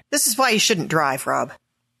either way. This is why you shouldn't drive, Rob.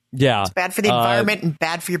 Yeah. It's bad for the environment and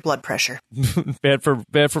bad for your blood pressure. bad for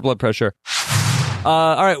blood pressure.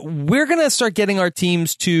 All right, we're going to start getting our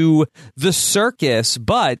teams to the circus,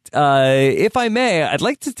 but if I may, I'd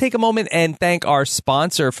like to take a moment and thank our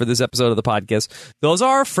sponsor for this episode of the podcast. Those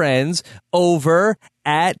are our friends over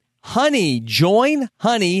at Honey. Join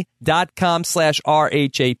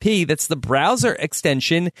honey.com/RHAP. That's the browser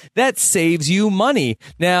extension that saves you money.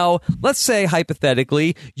 Now, let's say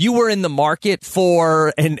hypothetically you were in the market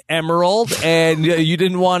for an emerald and you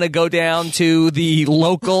didn't want to go down to the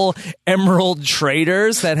local emerald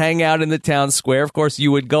traders that hang out in the town square. Of course,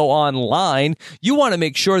 you would go online. You want to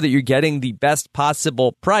make sure that you're getting the best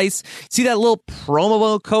possible price. See that little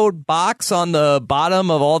promo code box on the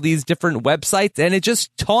bottom of all these different websites, and it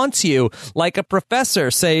just taunts you like a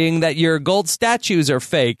professor saying that your gold statues are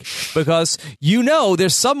fake, because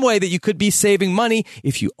there's some way that you could be saving money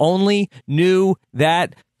if you only knew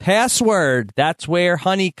that password. That's where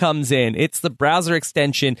Honey comes in. It's the browser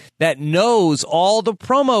extension that knows all the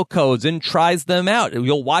promo codes and tries them out.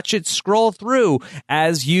 You'll watch it scroll through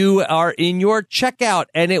as you are in your checkout,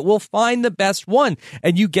 and it will find the best one,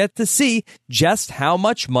 and you get to see just how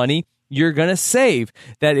much money you're going to save.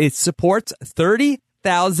 That it supports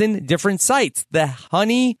 30,000 different sites. The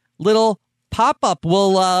Honey little pop-up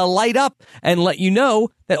will light up and let you know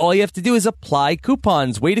that all you have to do is apply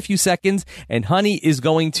coupons. Wait a few seconds, and Honey is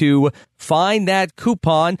going to find that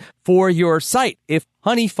coupon for your site. If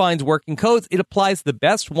Honey finds working codes, it applies the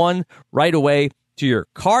best one right away to your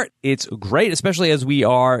cart. It's great, especially as we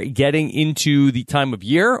are getting into the time of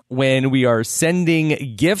year when we are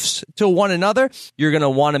sending gifts to one another. You're going to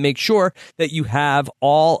want to make sure that you have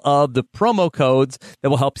all of the promo codes that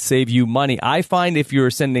will help save you money. I find if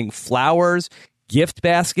you're sending flowers, gift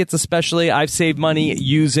baskets especially, I've saved money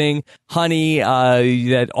using Honey.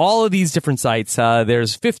 That all of these different sites,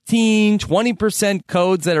 there's 15, 20%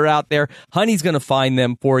 codes that are out there. Honey's going to find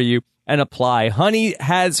them for you. and apply. Honey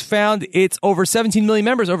has found its over 17 million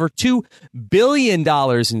members, over $2 billion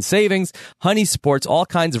in savings. Honey supports all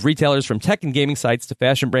kinds of retailers from tech and gaming sites to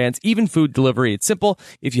fashion brands, even food delivery. It's simple.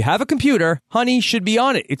 If you have a computer, Honey should be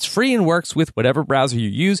on it. It's free and works with whatever browser you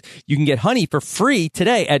use. You can get Honey for free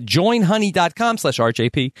today at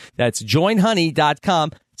joinhoney.com/RHAP. That's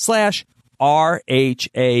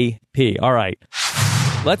joinhoney.com/RHAP. All right.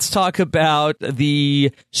 Let's talk about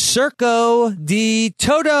the Circo de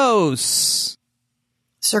Todos.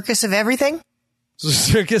 Circus of everything? The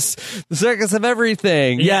circus of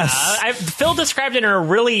everything. Yeah, Yes. Phil described it in a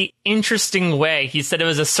really interesting way. He said it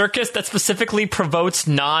was a circus that specifically promotes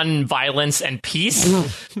non-violence and peace.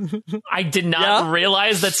 I did not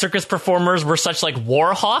realize that circus performers were such like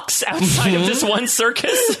war hawks outside of this one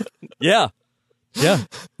circus. Yeah.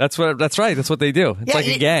 That's right. That's what they do. It's like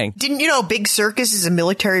a gang. Didn't you know Big Circus is a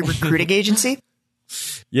military recruiting agency?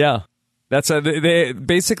 Yeah. That's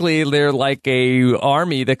they're like a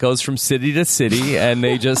army that goes from city to city, and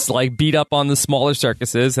they just like beat up on the smaller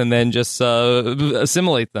circuses and then just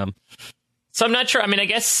assimilate them. So I'm not sure. I mean, I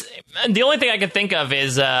guess the only thing I could think of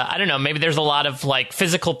is, I don't know, maybe there's a lot of like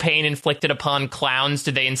physical pain inflicted upon clowns.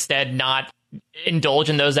 Do they instead not indulge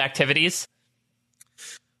in those activities?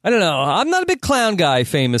 I don't know. I'm not a big clown guy,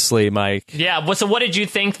 famously, Mike. Yeah. Well, so what did you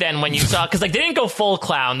think then when you saw? Because like they didn't go full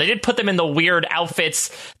clown. They did put them in the weird outfits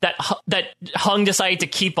that Hung decided to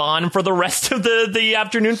keep on for the rest of the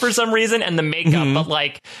afternoon for some reason, and the makeup. Mm-hmm. But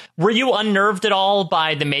like, were you unnerved at all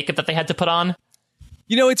by the makeup that they had to put on?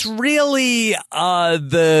 You know, it's really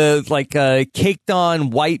the caked on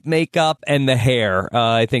white makeup and the hair.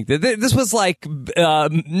 I think that this was like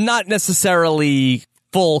not necessarily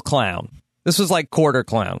full clown. This was like quarter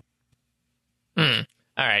clown. All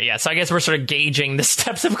right, yeah. So I guess we're sort of gauging the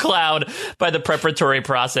steps of clown by the preparatory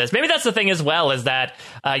process. Maybe that's the thing as well, is that,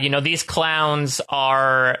 these clowns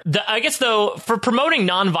are... I guess, though, for promoting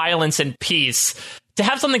nonviolence and peace, to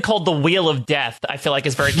have something called the Wheel of Death, I feel like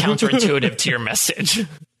is very counterintuitive to your message.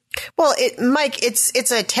 Well, Mike,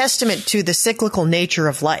 it's a testament to the cyclical nature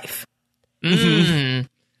of life. Mm-hmm.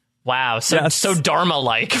 Wow, so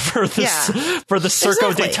Dharma-like for this for the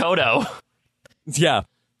Circo de Todo. Yeah.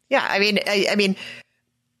 Yeah, I mean,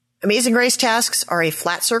 Amazing Race tasks are a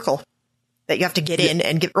flat circle that you have to get in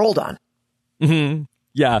and get rolled on. Mm-hmm.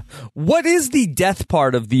 Yeah. What is the death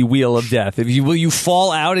part of the Wheel of Death? Will you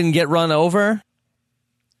fall out and get run over?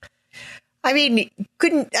 I mean,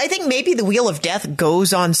 I think maybe the Wheel of Death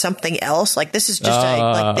goes on something else. Like this is just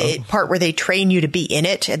like the part where they train you to be in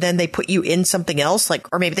it, and then they put you in something else,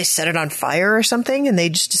 like, or maybe they set it on fire or something, and they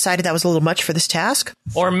just decided that was a little much for this task.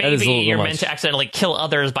 Or maybe you're meant to accidentally kill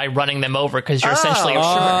others by running them over because you're essentially you're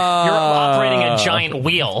operating a giant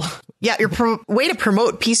wheel. Yeah, way to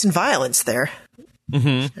promote peace and violence there.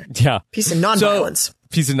 Mm-hmm. Yeah, peace and nonviolence.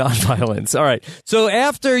 Piece of nonviolence. All right. So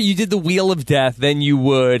after you did the Wheel of Death, then you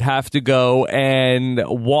would have to go and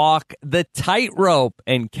walk the tightrope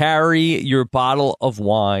and carry your bottle of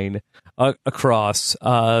wine across.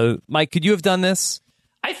 Mike, could you have done this?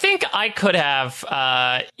 I think I could have.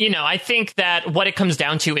 I think that what it comes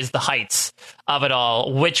down to is the heights of it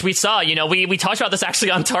all, which we saw. We talked about this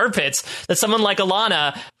actually on Tar Pits, that someone like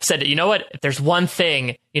Alana said, you know what, if there's one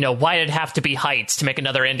thing, why did it have to be heights, to make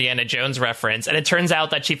another Indiana Jones reference? And it turns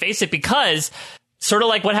out that she faced it because, sort of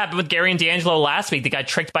like what happened with Gary and D'Angelo last week, they got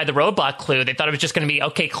tricked by the roadblock clue. They thought it was just going to be,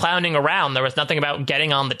 okay, clowning around. There was nothing about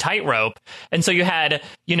getting on the tightrope. And so you had,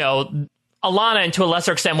 Alana, and to a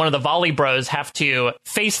lesser extent, one of the Volley Bros, have to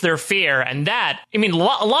face their fear. And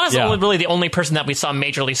Alana's really the only person that we saw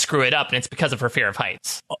majorly screw it up, and it's because of her fear of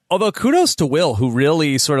heights. Although kudos to Will, who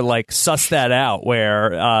really sort of like sussed that out,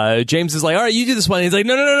 where James is like, all right, you do this one. And he's like,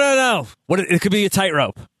 no. It could be a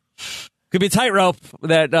tightrope. Could be a tightrope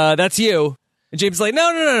that's you. And James is like,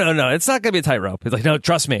 no. It's not going to be a tightrope. He's like, no,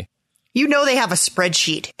 trust me. They have a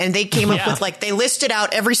spreadsheet, and they came up with they listed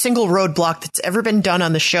out every single roadblock that's ever been done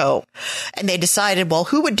on the show. And they decided, well,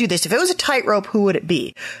 who would do this? If it was a tightrope, who would it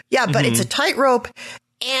be? Yeah, but it's a tightrope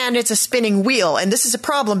and it's a spinning wheel. And this is a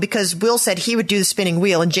problem because Will said he would do the spinning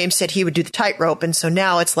wheel and James said he would do the tightrope. And so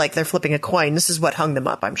now it's like they're flipping a coin. This is what hung them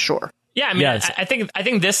up, I'm sure. Yeah, I mean, yes. I think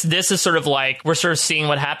this is sort of like, we're sort of seeing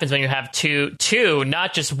what happens when you have two,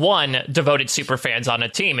 not just one devoted super fans on a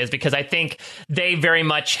team, is because I think they very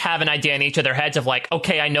much have an idea in each of their heads of like,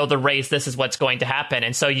 okay, I know the race, this is what's going to happen.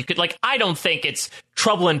 And so you could I don't think it's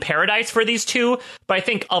trouble in paradise for these two, but I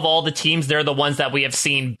think of all the teams, they're the ones that we have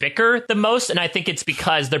seen bicker the most. And I think it's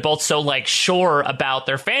because they're both so sure about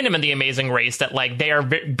their fandom in The Amazing Race that they are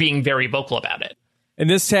being very vocal about it. And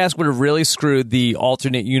this task would have really screwed the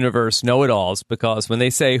alternate universe know-it-alls, because when they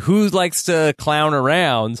say, who likes to clown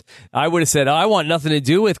around, I would have said, I want nothing to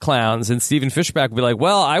do with clowns. And Stephen Fishback would be like,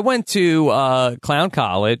 well, I went to clown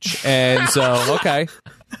college, and so, okay.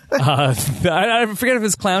 I forget if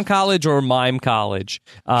it's clown college or mime college.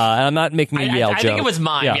 And I'm not making a Yale joke. I think it was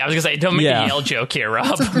mime. Yeah. I was going to say, don't make a Yale joke here,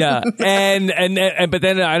 Rob. Yeah, but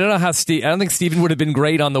then I don't know how I don't think Steven would have been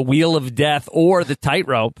great on the Wheel of Death or the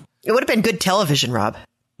tightrope. It would have been good television, Rob.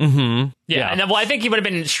 Mm-hmm. Yeah. And well, I think he would have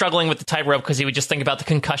been struggling with the tightrope because he would just think about the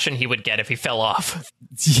concussion he would get if he fell off.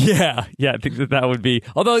 Yeah, I think that would be.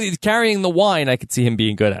 Although carrying the wine, I could see him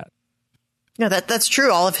being good at. No, that's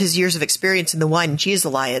true. All of his years of experience in the Wine and Cheese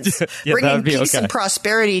Alliance, bringing peace and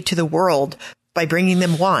prosperity to the world by bringing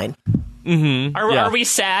them wine. Mm-hmm. Are we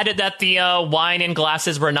sad that the wine in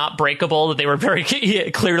glasses were not breakable? That they were very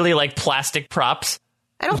clearly like plastic props?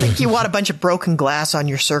 I don't think you want a bunch of broken glass on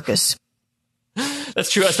your circus.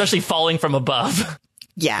 That's true, especially falling from above.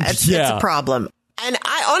 Yeah, it's a problem. And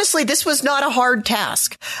honestly, this was not a hard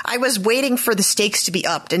task. I was waiting for the stakes to be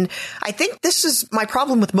upped. And I think this is my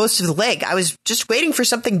problem with most of the leg. I was just waiting for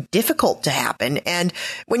something difficult to happen. And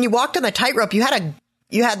when you walked on the tightrope, you had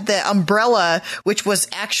the umbrella, which was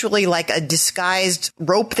actually like a disguised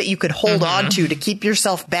rope that you could hold on to keep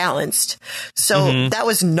yourself balanced. So that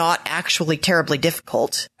was not actually terribly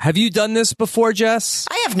difficult. Have you done this before, Jess?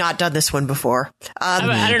 I have not done this one before. I don't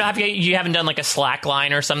know. You haven't done like a slack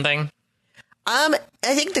line or something? I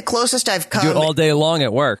think the closest I've come... Do it all day long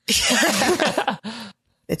at work.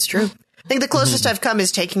 It's true. I think the closest I've come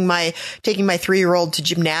is taking my 3-year-old to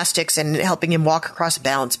gymnastics and helping him walk across a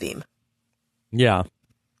balance beam. Yeah.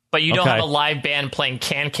 But you don't have a live band playing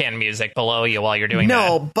can-can music below you while you're doing that.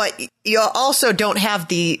 No, but you also don't have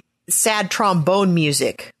the sad trombone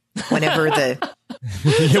music whenever the...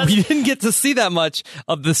 Yeah, we didn't get to see that much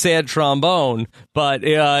of the sad trombone, but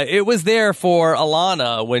it was there for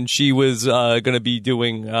Alana when she was going to be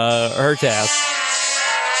doing her task.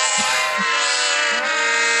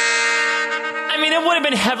 I mean, it would have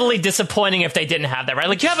been heavily disappointing if they didn't have that, right?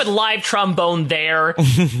 Like, you have a live trombone there.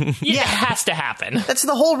 It has to happen. That's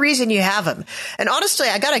the whole reason you have them. And honestly,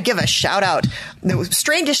 I got to give a shout out, the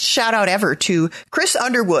strangest shout out ever, to Chris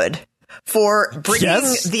Underwood for bringing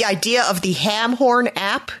the idea of the ham horn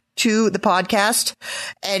app to the podcast.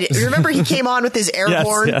 And remember, he came on with his air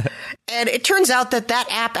horn. Yeah. And it turns out that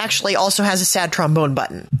app actually also has a sad trombone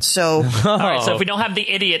button. So, all right. So if we don't have the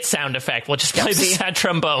idiot sound effect, we'll just play the sad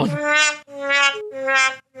trombone.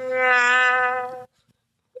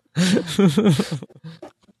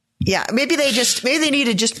 Yeah, maybe they need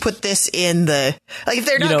to just put this in the, like, if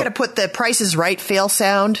they're not going to put the Price is Right fail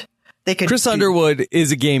sound, they could. Chris Underwood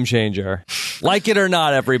is a game changer. Like it or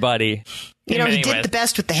not, everybody. He did the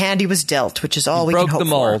best with the hand he was dealt, which is all we can hope for. Broke the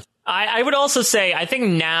mold. I would also say, I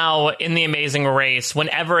think now in The Amazing Race,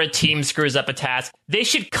 whenever a team screws up a task, they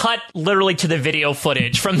should cut literally to the video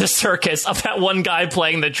footage from the circus of that one guy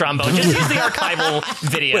playing the trombone. Just use the archival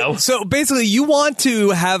video. So basically, you want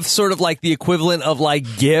to have sort of like the equivalent of like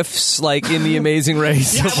GIFs, like in The Amazing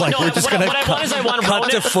Race. We're just going to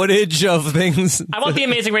cut to footage of things. I want The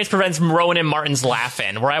Amazing Race prevents Rowan and Martin's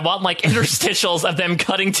laughing, where I want like interstitials of them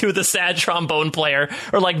cutting to the sad trombone player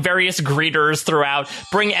or like various greeters throughout.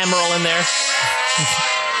 Bring Emerald in there.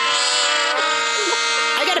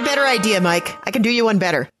 I got a better idea, Mike. I can do you one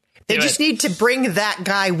better. They just need to bring that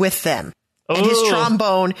guy with them. And his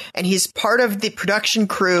trombone, and he's part of the production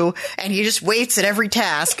crew, and he just waits at every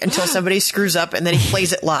task until somebody screws up, and then he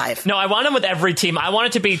plays it live. No, I want him with every team. I want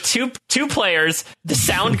it to be two players, the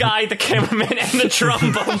sound guy, the cameraman, and the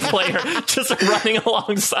trombone player just running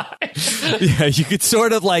alongside. Yeah, you could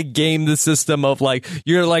sort of like game the system of like,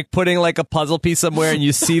 you're like putting like a puzzle piece somewhere, and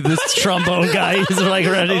you see this trombone guy who's like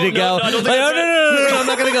ready to go. No, I'm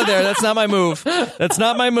not going to go there. That's not my move. That's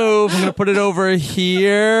not my move. I'm going to put it over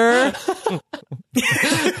here.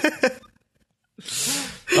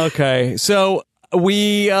 Okay, so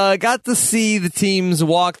we got to see the teams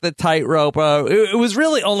walk the tightrope. It was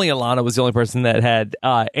really only Alana was the only person that had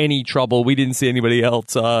any trouble. We didn't see anybody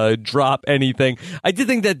else drop anything. I did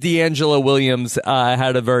think that D'Angelo Williams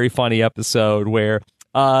had a very funny episode where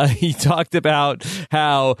he talked about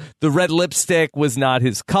how the red lipstick was not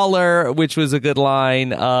his color, which was a good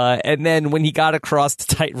line. And then when he got across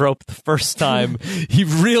the tightrope the first time, he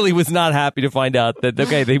really was not happy to find out that,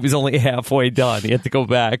 he was only halfway done. He had to go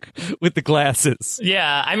back with the glasses.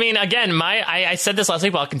 Yeah. I mean, again, I said this last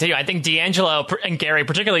week, but I'll continue. I think D'Angelo and Gary,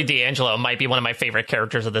 particularly D'Angelo, might be one of my favorite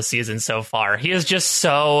characters of the season so far. He is just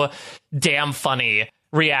so damn funny,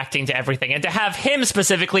 reacting to everything, and to have him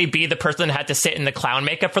specifically be the person that had to sit in the clown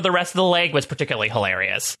makeup for the rest of the leg was particularly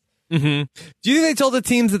hilarious. Mm-hmm. Do you think they told the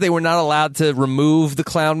teams that they were not allowed to remove the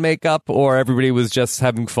clown makeup, or everybody was just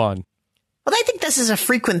having fun? Well, I think this is a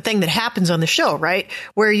frequent thing that happens on the show, right?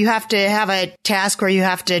 Where you have to have a task where you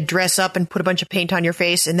have to dress up and put a bunch of paint on your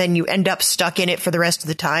face, and then you end up stuck in it for the rest of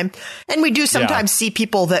the time. And we do sometimes see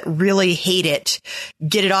people that really hate it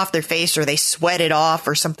get it off their face, or they sweat it off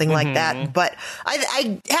or something like that. But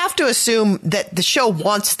I have to assume that the show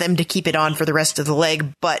wants them to keep it on for the rest of the leg,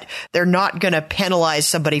 but they're not going to penalize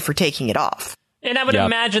somebody for taking it off. And I would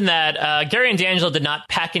imagine that Gary and D'Angelo did not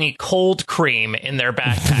pack any cold cream in their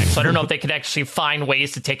backpack, so I don't know if they could actually find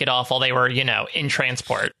ways to take it off while they were, in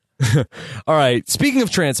transport. All right. Speaking of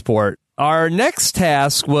transport, our next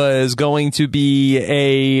task was going to be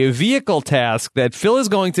a vehicle task that Phil is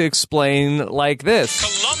going to explain like this.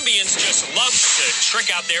 Colombians just love to trick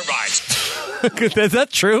out their rides. Is that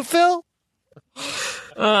true, Phil?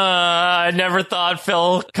 I never thought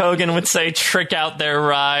Phil Kogan would say trick out their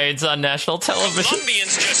rides on national television.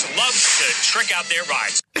 Colombians just love to trick out their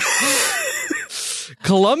rides.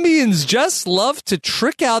 Colombians just love to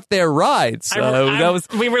trick out their rides. That was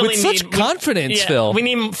we really with such confidence, Phil. We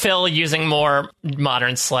need Phil using more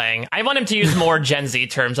modern slang. I want him to use more Gen Z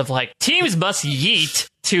terms of like, teams must yeet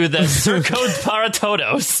to the Circo para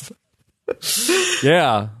Todos.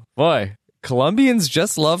 Yeah, boy. Colombians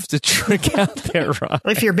just love to trick out their rides.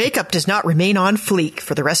 If your makeup does not remain on fleek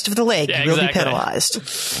for the rest of the leg, you will be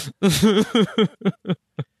penalized.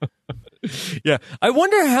 Yeah. I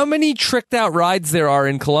wonder how many tricked out rides there are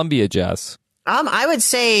in Colombia, Jess. I would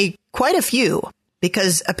say quite a few,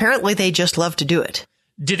 because apparently they just love to do it.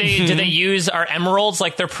 Do they use our emeralds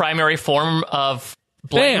like their primary form of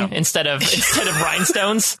bling instead of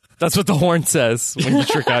rhinestones? That's what the horn says when you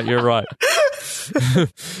trick out your ride.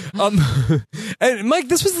 And Mike,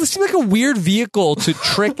 this seemed like a weird vehicle to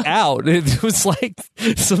trick out. It was like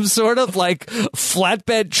some sort of like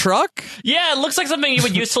flatbed truck. Yeah, it looks like something you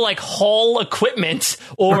would use to like haul equipment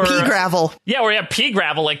or pea gravel. Yeah, or pea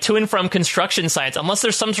gravel, like to and from construction sites. Unless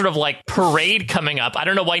there's some sort of like parade coming up. I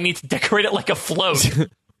don't know why you need to decorate it like a float.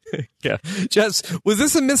 Yeah. Jess, was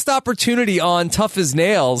this a missed opportunity on Tough as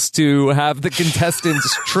Nails to have the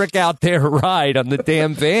contestants trick out their ride on the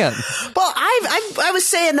damn van? Well, I was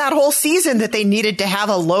saying that whole season that they needed to have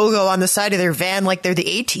a logo on the side of their van like they're the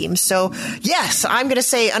A-team. So, yes, I'm going to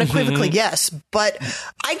say unequivocally yes. But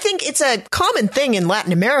I think it's a common thing in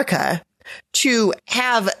Latin America to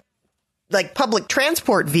have like public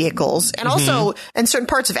transport vehicles, and also in certain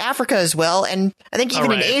parts of Africa as well. And I think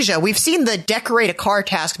even in Asia, we've seen the decorate a car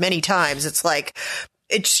task many times.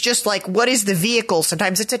 It's just like, what is the vehicle?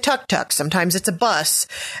 Sometimes it's a tuk-tuk. Sometimes it's a bus.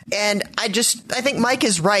 And I think Mike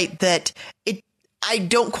is right that I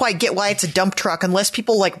don't quite get why it's a dump truck unless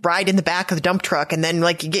people like ride in the back of the dump truck and then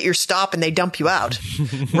like you get your stop and they dump you out.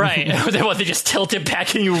 Right. They just tilt it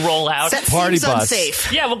back and you roll out. That Party seems bus.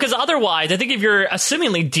 unsafe. Yeah, well, because otherwise, I think if you're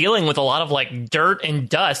assumingly dealing with a lot of like dirt and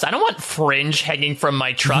dust, I don't want fringe hanging from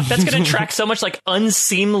my truck. That's going to attract so much like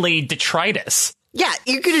unseemly detritus. Yeah,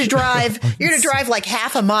 you're going to drive like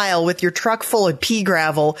half a mile with your truck full of pea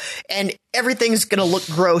gravel and everything's going to look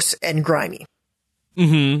gross and grimy.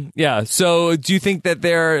 Yeah. So do you think that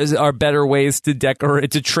there are better ways to decorate,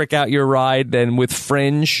 to trick out your ride than with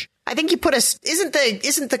fringe? I think you put isn't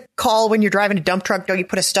the call when you're driving a dump truck, don't you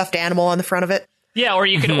put a stuffed animal on the front of it? Yeah, or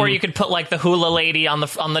you could put like the hula lady on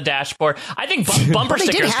the dashboard. I think bumper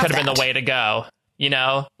stickers could have been the way to go.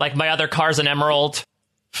 Like my other car's an emerald.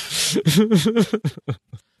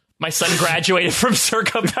 My son graduated from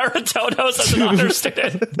Circo para Todos as an honor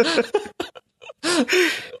student.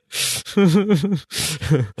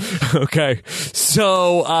 Okay,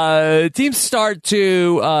 so teams start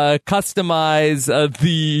to customize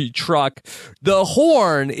the truck. The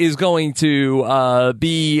horn is going to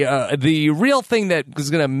be the real thing that is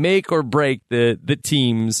going to make or break the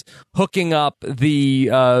teams hooking up the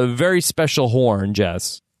very special horn,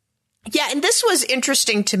 Jess. Yeah, and this was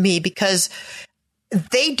interesting to me because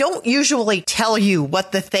they don't usually tell you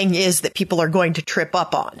what the thing is that people are going to trip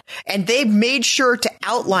up on. And they made sure to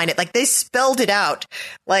outline it. Like they spelled it out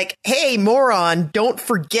like, hey, moron, don't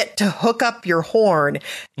forget to hook up your horn.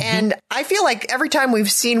 And I feel like every time we've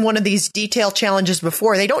seen one of these detail challenges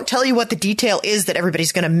before, they don't tell you what the detail is that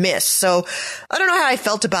everybody's going to miss. So I don't know how I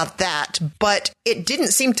felt about that, but it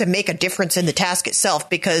didn't seem to make a difference in the task itself,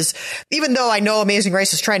 because even though I know Amazing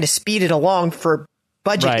Race is trying to speed it along for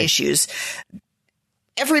budget issues,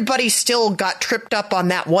 everybody still got tripped up on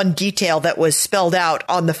that one detail that was spelled out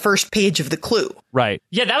on the first page of the clue. Right.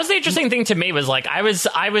 Yeah, that was the interesting thing to me was like I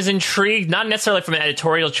was intrigued, not necessarily from an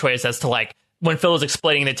editorial choice as to like when Phil was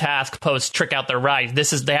explaining the task post Trick Out Their Ride,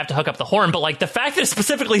 they have to hook up the horn. But like the fact that it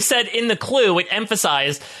specifically said in the clue, it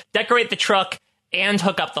emphasized decorate the truck and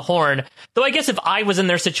hook up the horn. Though I guess if I was in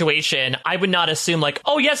their situation, I would not assume like,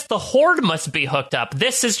 oh yes, the horn must be hooked up.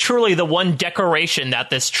 This is truly the one decoration that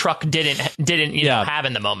this truck didn't have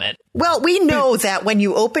in the moment. Well, we know that when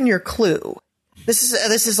you open your clue, this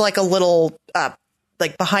is like a little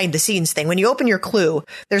like behind the scenes thing. When you open your clue,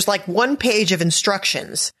 there's like one page of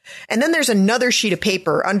instructions, and then there's another sheet of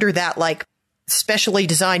paper under that like specially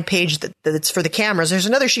designed page that's for the cameras. There's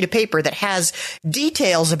another sheet of paper that has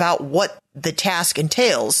details about what the task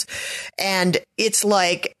entails. And it's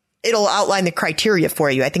like, it'll outline the criteria for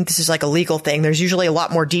you. I think this is like a legal thing. There's usually a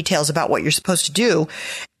lot more details about what you're supposed to do.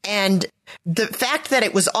 And the fact that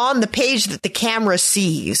it was on the page that the camera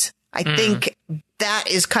sees, I think that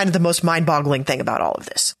is kind of the most mind-boggling thing about all of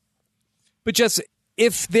this. But just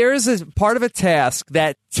if there is a part of a task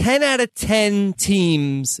that 10 out of 10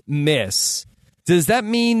 teams miss, does that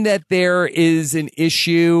mean that there is an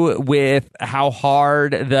issue with how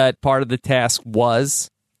hard that part of the task was?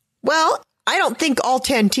 Well, I don't think all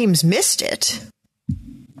 10 teams missed it.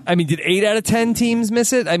 I mean, did 8 out of 10 teams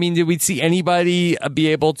miss it? I mean, did we see anybody be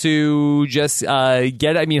able to just get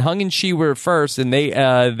it? I mean, Hung and Shi were first, and they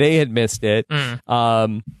had missed it. It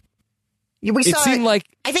seemed like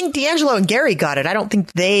I think D'Angelo and Gary got it. I don't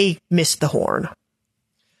think they missed the horn.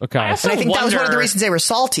 Okay, and I think that was one of the reasons they were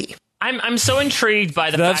salty. I'm so intrigued by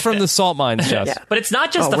the fact that's from the salt mines, Jess. Yeah. But it's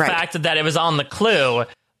not just the fact that it was on the clue,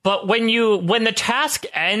 but when the task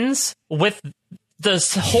ends with the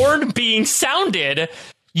horn being sounded,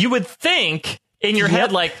 you would think in your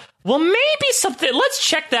head like, well, maybe something. Let's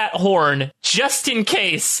check that horn just in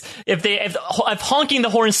case. If honking the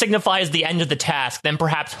horn signifies the end of the task, then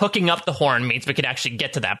perhaps hooking up the horn means we could actually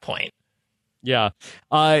get to that point. Yeah.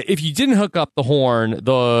 If you didn't hook up the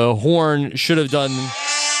horn should have done.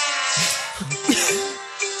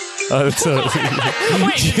 Wait, is this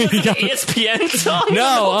an ESPN song?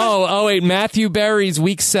 No. Wait. Matthew Berry's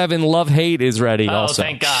Week 7 Love Hate is ready. Oh, also.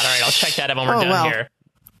 Thank God. All right, I'll check that out when we're done here.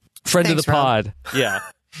 Friend Thanks, of the pod. Yeah.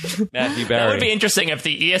 Matthew Berry. That would be interesting if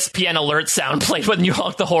the ESPN alert sound played when you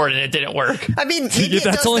honked the horn and it didn't work. I mean,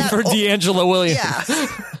 that's only for D'Angelo Williams. Yeah.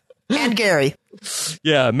 And Gary.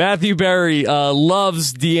 Yeah, Matthew Berry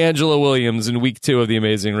loves D'Angelo Williams in Week 2 of The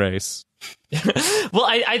Amazing Race. Well,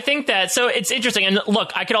 I think that, so it's interesting. And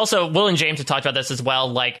look, I could also, Will and James have talked about this as well.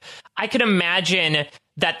 Like, I could imagine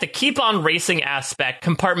that the keep on racing aspect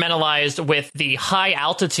compartmentalized with the high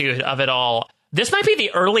altitude of it all. This might be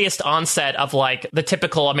the earliest onset of like the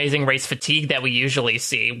typical Amazing Race fatigue that we usually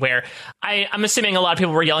see, where I'm assuming a lot of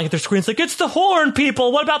people were yelling at their screens like, it's the horn,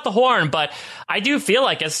 people, what about the horn? But I do feel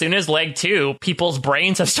like as soon as leg 2, people's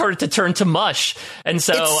brains have started to turn to mush. And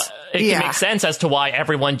so it can make sense as to why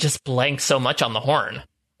everyone just blanks so much on the horn.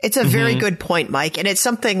 It's a very good point, Mike. And it's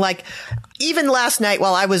something like, even last night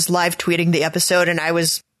while I was live tweeting the episode and I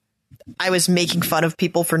was making fun of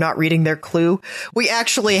people for not reading their clue, we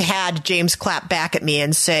actually had James clap back at me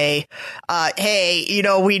and say, hey,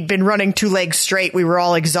 we'd been running 2 legs straight. We were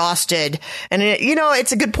all exhausted. And,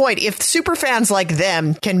 it's a good point. If super fans like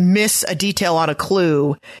them can miss a detail on a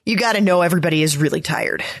clue, you got to know everybody is really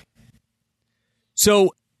tired.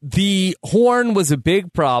 So the horn was a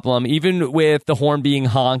big problem, even with the horn being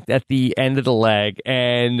honked at the end of the leg.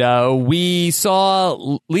 And we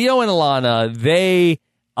saw Leo and Alana, they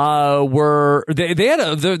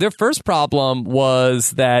had their first problem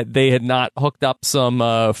was that they had not hooked up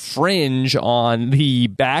some fringe on the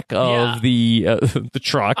back of the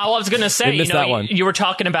truck. Oh, I was going to say, you were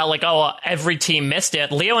talking about like, oh, every team missed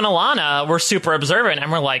it. Leo and Alana were super observant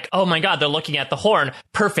and we're like, oh my God, they're looking at the horn.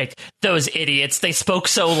 Perfect. Those idiots. They spoke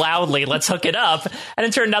so loudly. Let's hook it up. And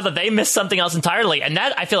it turned out that they missed something else entirely. And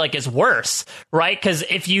that I feel like is worse, right? Because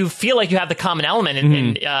if you feel like you have the common element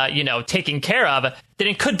in taken care of, then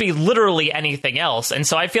it could be literally anything else. And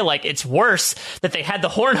so I feel like it's worse that they had the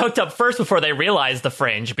horn hooked up first before they realized the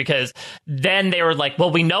fringe, because then they were like, well,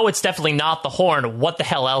 we know it's definitely not the horn. What the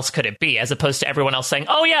hell else could it be? As opposed to everyone else saying,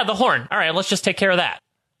 oh, yeah, the horn. All right, let's just take care of that.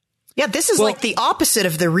 Yeah, this is like the opposite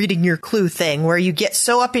of the reading your clue thing, where you get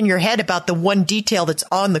so up in your head about the one detail that's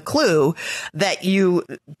on the clue that you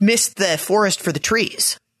miss the forest for the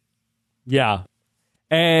trees. Yeah.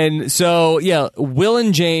 And so, Will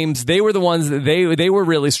and James, they were the ones that they were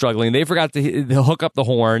really struggling. They forgot to hook up the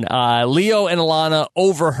horn. Leo and Alana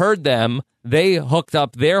overheard them. They hooked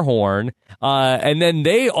up their horn. And then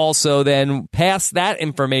they also then passed that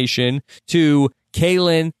information to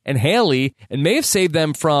Kaylin and Haley and may have saved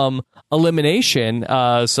them from elimination.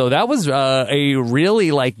 So that was a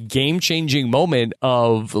really like game-changing moment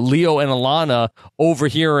of Leo and Alana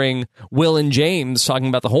overhearing Will and James talking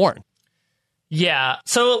about the horn. Yeah,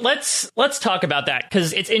 so let's talk about that,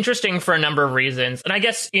 because it's interesting for a number of reasons. And I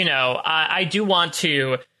guess, I do want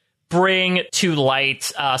to bring to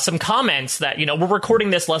light some comments that, we're recording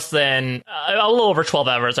this less than a little over 12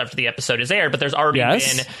 hours after the episode is aired, but there's already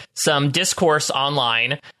been some discourse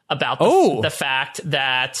online about the fact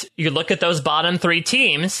that you look at those bottom three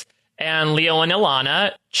teams and Leo and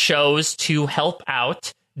Alana chose to help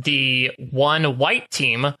out the one white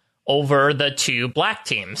team over the two black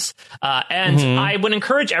teams. I would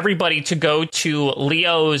encourage everybody to go to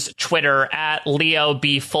Leo's Twitter at Leo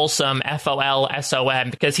B. Folsom,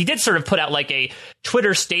 Folsom, because he did sort of put out like a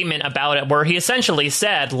Twitter statement about it where he essentially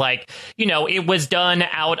said, like, it was done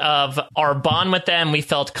out of our bond with them. We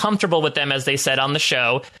felt comfortable with them, as they said on the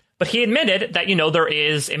show. But he admitted that, there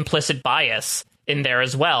is implicit bias in there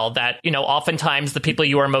as well, that, oftentimes the people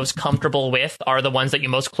you are most comfortable with are the ones that you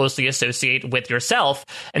most closely associate with yourself.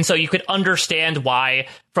 And so you could understand why,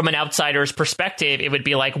 from an outsider's perspective, it would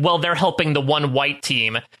be like, well, they're helping the one white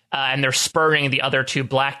team and they're spurring the other two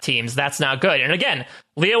black teams. That's not good. And again,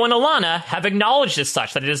 Leo and Alana have acknowledged as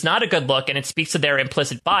such that it is not a good look and it speaks to their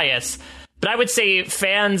implicit bias. But I would say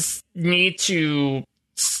fans need to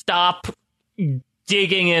stop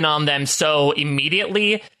digging in on them so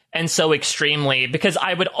immediately and so extremely, because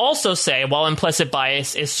I would also say, while implicit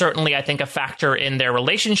bias is certainly, I think, a factor in their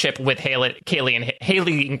relationship with Haley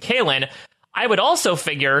and Kaylin, I would also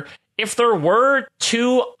figure if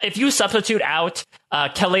you substitute out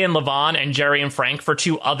Kelly and Levon and Jerry and Frank for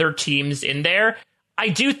two other teams in there, I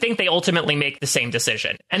do think they ultimately make the same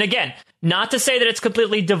decision. And again, not to say that it's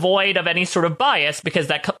completely devoid of any sort of bias, because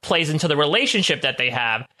that plays into the relationship that they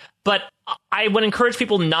have. But I would encourage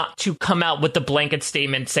people not to come out with the blanket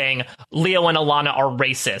statement saying Leo and Alana are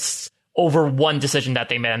racists over one decision that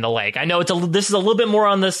they made in the lake. I know this is a little bit more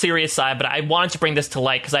on the serious side, but I wanted to bring this to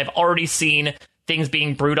light because I've already seen things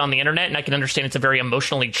being brewed on the internet, and I can understand it's a very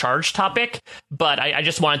emotionally charged topic. But I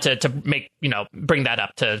just wanted to bring that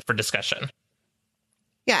up for discussion.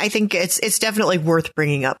 Yeah, I think it's definitely worth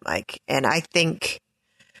bringing up, Mike. And I think,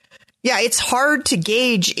 it's hard to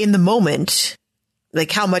gauge in the moment,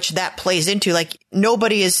 like how much that plays into, like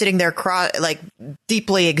nobody is sitting there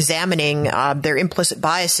deeply examining their implicit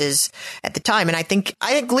biases at the time. And I think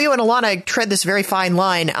Leo and Alana tread this very fine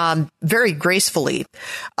line very gracefully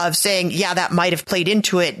of saying, that might have played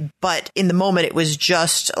into it. But in the moment, it was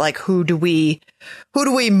just like, who do we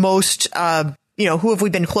most, who have we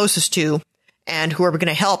been closest to? And who are we going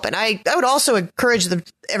to help? And I would also encourage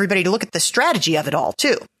everybody to look at the strategy of it all,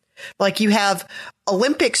 too. Like you have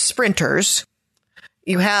Olympic sprinters,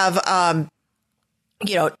 you have,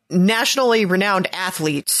 nationally renowned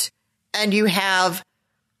athletes, and you have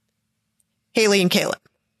Haley and Kaylin.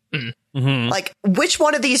 Mm-hmm. Like, which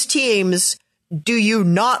one of these teams do you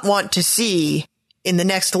not want to see in the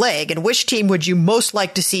next leg, and which team would you most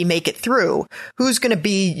like to see make it through? Who's going to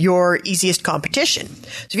be your easiest competition?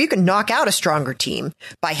 So if you can knock out a stronger team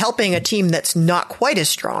by helping a team that's not quite as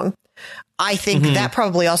strong, I think that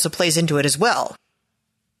probably also plays into it as well.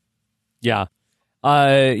 Yeah.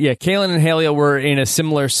 Kaylin and Haley were in a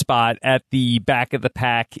similar spot at the back of the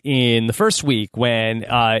pack in the first week when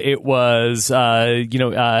it was, Gary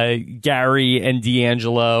and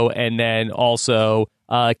D'Angelo, and then also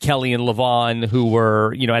Kelly and Levon, who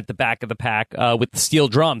were, at the back of the pack with the steel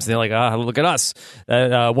drums. And they're like, look at us.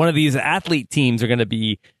 One of these athlete teams are going to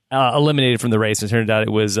be eliminated from the race. It turned out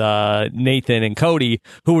it was Nathan and Cody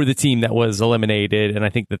who were the team that was eliminated. And I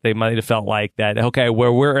think that they might have felt like that, okay,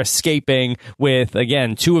 where we're escaping with,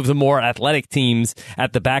 again, two of the more athletic teams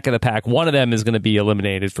at the back of the pack, one of them is going to be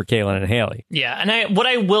eliminated for Kaylin and Haley. Yeah, and what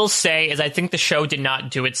I will say is I think the show did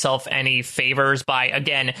not do itself any favors by,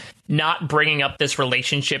 again, not bringing up this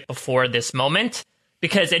relationship before this moment.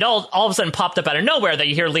 Because it all of a sudden popped up out of nowhere that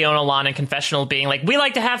you hear Leo and Alana in confessional being like, we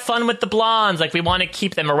like to have fun with the blondes, like we want to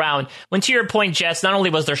keep them around. When, to your point, Jess, not only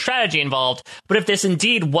was there strategy involved, but if this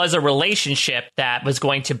indeed was a relationship that was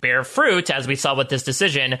going to bear fruit, as we saw with this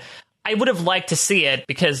decision, I would have liked to see it,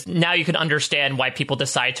 because now you can understand why people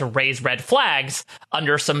decide to raise red flags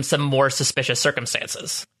under some more suspicious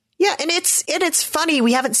circumstances. Yeah, and it's funny,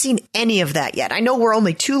 we haven't seen any of that yet. I know we're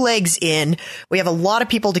only 2 legs in. We have a lot of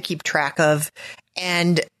people to keep track of,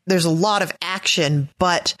 and there's a lot of action,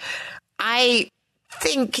 but I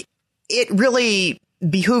think it really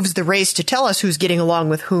behooves the race to tell us who's getting along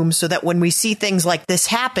with whom so that when we see things like this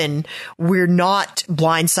happen, we're not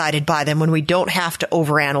blindsided by them, when we don't have to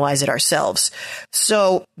overanalyze it ourselves.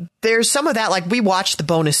 So there's some of that, like we watch the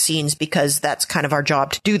bonus scenes because that's kind of our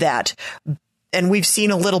job to do that. And we've seen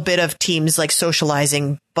a little bit of teams like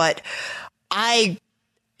socializing, but I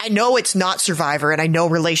know it's not Survivor, and I know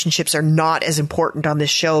relationships are not as important on this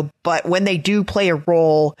show, but when they do play a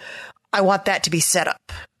role, I want that to be set up.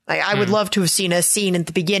 I would love to have seen a scene at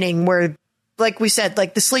the beginning where, like we said,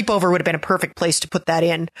 like the sleepover would have been a perfect place to put that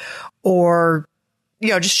in, or,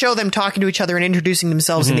 just show them talking to each other and introducing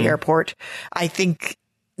themselves in the airport. I think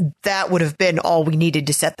that would have been all we needed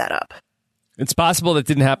to set that up. It's possible that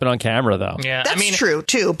didn't happen on camera, though. Yeah, That's true,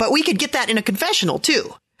 too. But we could get that in a confessional,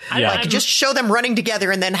 too. Yeah. Like, just show them running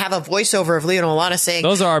together and then have a voiceover of Leo and Alana saying,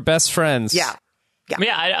 those are our best friends. Yeah.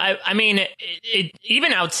 Yeah, I mean,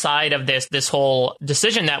 even outside of this whole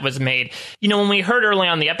decision that was made, when we heard early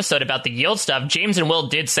on the episode about the yield stuff, James and Will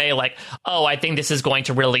did say, like, oh, I think this is going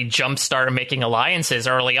to really jumpstart making alliances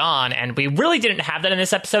early on. And we really didn't have that in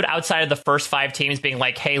this episode outside of the first 5 teams being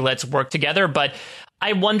like, hey, let's work together. But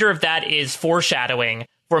I wonder if that is foreshadowing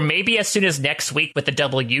for maybe as soon as next week with the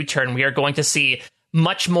double U-turn, we are going to see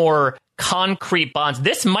much more concrete bonds.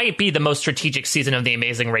 This might be the most strategic season of The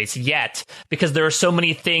Amazing Race yet, because there are so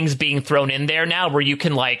many things being thrown in there now where you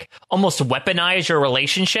can like almost weaponize your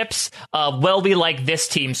relationships. Well, we like this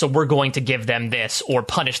team, so we're going to give them this or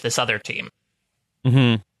punish this other team.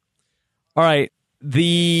 All right.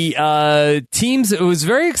 The teams, it was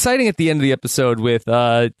very exciting at the end of the episode with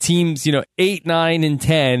teams, 8, 9, and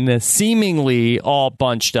 10 seemingly all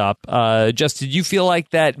bunched up. Just, did you feel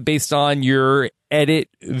like that based on your edit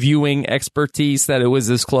viewing expertise that it was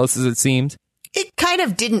as close as it seemed? It kind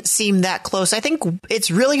of didn't seem that close. I think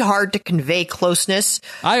it's really hard to convey closeness.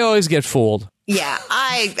 I always get fooled. Yeah,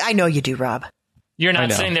 I know you do, Rob. You're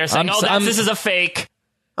not sitting there saying, this is a fake.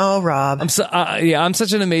 Oh, Rob. I'm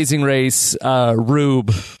such an Amazing Race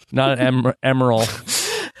rube, not an emerald.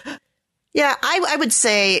 Yeah, I would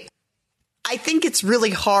say I think it's really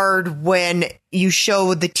hard when you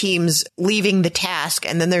show the teams leaving the task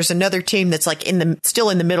and then there's another team that's like still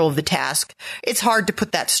in the middle of the task. It's hard to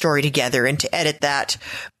put that story together and to edit that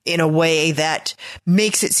in a way that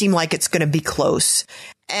makes it seem like it's going to be close.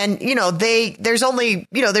 And, there's only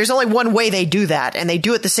one way they do that, and they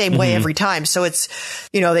do it the same way every time. So it's,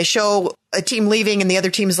 they show a team leaving and the other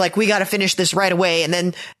team's like, we got to finish this right away. And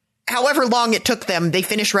then however long it took them, they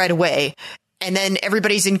finish right away. And then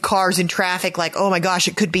everybody's in cars in traffic like, oh my gosh,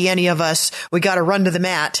 it could be any of us. We got to run to the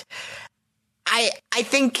mat. I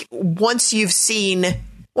think once you've seen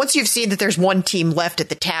that there's one team left at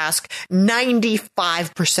the task,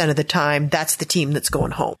 95% of the time, that's the team that's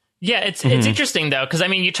going home. Yeah, it's interesting, though, because,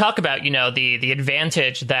 you talk about, the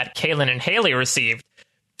advantage that Kaylin and Haley received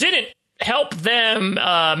didn't help them,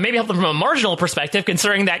 maybe help them from a marginal perspective,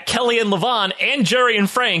 considering that Kelly and Levon and Jerry and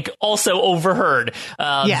Frank also overheard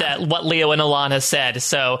that what Leo and Alana said.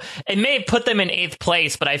 So it may have put them in 8th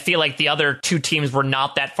place, but I feel like the other 2 teams were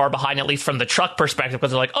not that far behind, at least from the truck perspective,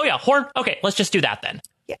 because they're like, oh yeah, horn, okay, let's just do that then.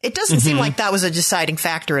 Yeah, it doesn't seem like that was a deciding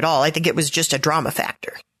factor at all. I think it was just a drama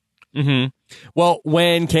factor. Well,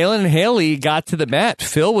 when Kaylin and Haley got to the mat,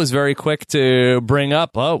 Phil was very quick to bring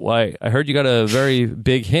up, I heard you got a very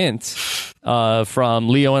big hint from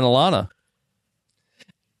Leo and Alana.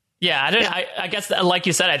 Yeah, I guess, like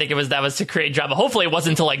you said, I think that was to create drama. Hopefully it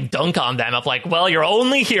wasn't to like dunk on them of like, well, you're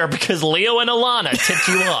only here because Leo and Alana tipped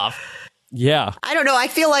you off. Yeah. I don't know. I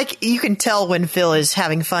feel like you can tell when Phil is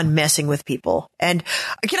having fun messing with people. And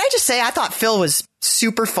can I just say, I thought Phil was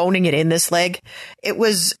super phoning it in this leg. It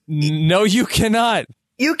was... No, you cannot.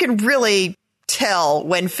 You can really tell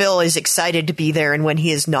when Phil is excited to be there and when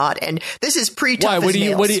he is not. And this is pre-tough as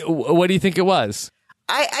nails. What do you think it was?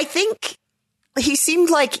 I think he seemed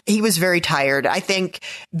like he was very tired. I think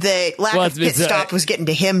the lack of pit stop was getting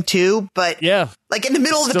to him too. But yeah, like in the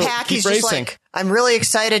middle of the pack, he's just like, I'm really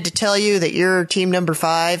excited to tell you that you're team number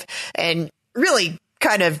 5, and really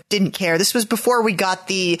kind of didn't care. This was before we got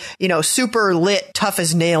the, super lit, tough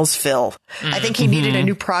as nails Phil. I think he needed a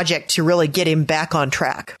new project to really get him back on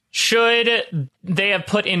track. Should they have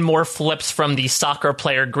put in more flips from the soccer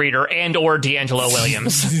player greeter and or D'Angelo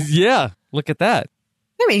Williams? Yeah, look at that.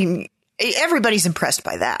 I mean, everybody's impressed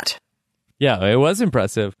by that. Yeah, it was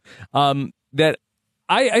impressive.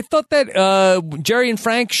 I thought that Jerry and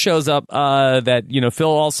Frank shows up, that, Phil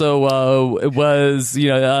also was,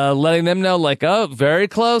 letting them know, like, oh, very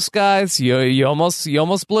close, guys. You almost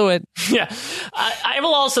blew it. Yeah. I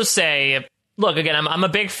will also say, Look, again, I'm a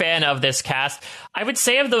big fan of this cast. I would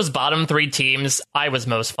say of those bottom 3 teams, I was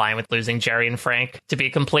most fine with losing Jerry and Frank, to be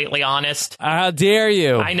completely honest. How dare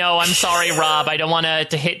you? I know, I'm sorry, Rob. I don't want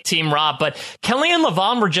to hit Team Rob, but Kelly and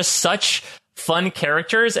Levon were just such fun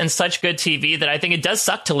characters and such good TV that I think it does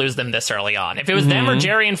suck to lose them this early on. If it was them or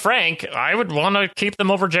Jerry and Frank, I would want to keep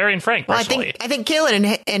them over Jerry and Frank, personally. Well, I think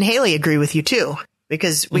Kaylin and Haley agree with you, too,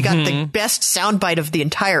 because we got the best soundbite of the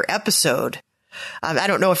entire episode. I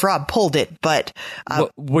don't know if Rob pulled it, but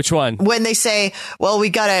which one? When they say, "Well, we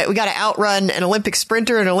gotta outrun an Olympic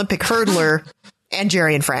sprinter, an Olympic hurdler, and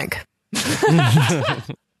Jerry and Frank."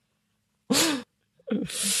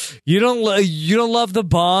 You don't love the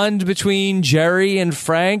bond between Jerry and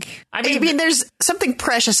Frank? I mean, there's something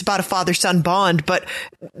precious about a father-son bond, but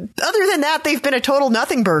other than that, they've been a total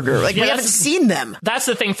nothing burger. Like, we haven't seen them. That's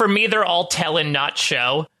the thing. For me, they're all tell and not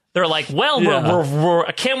show. They're like, well, we're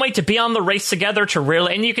I can't wait to be on the race together to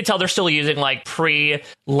really, and you can tell they're still using like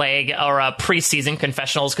pre-leg or pre-season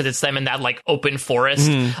confessionals because it's them in that like open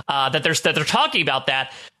forest that they're talking about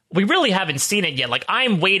that. We really haven't seen it yet. Like,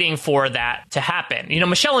 I'm waiting for that to happen. You know,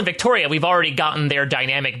 Michelle and Victoria, we've already gotten their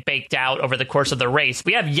dynamic baked out over the course of the race.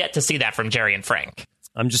 We have yet to see that from Jerry and Frank.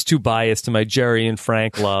 I'm just too biased to my Jerry and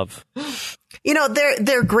Frank love. You know,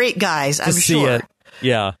 they're great guys, I'm sure. It.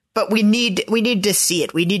 Yeah. But we need to see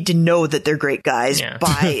it. We need to know that they're great guys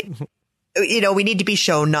by, we need to be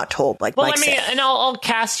shown, not told. Like, Mike said. And I'll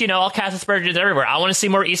cast aspersions everywhere. I want to see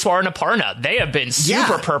more Iswar and Aparna. They have been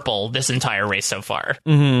super purple this entire race so far.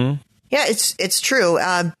 Mm-hmm. Yeah, it's true.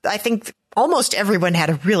 I think almost everyone had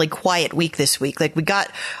a really quiet week this week. Like, we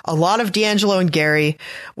got a lot of D'Angelo and Gary.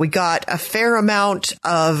 We got a fair amount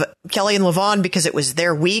of Kelly and Levon because it was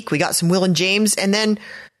their week. We got some Will and James, and then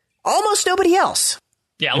almost nobody else.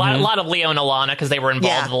 Yeah, a lot of Leo and Alana because they were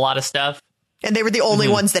involved with a lot of stuff. And they were the only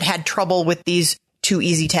ones that had trouble with these 2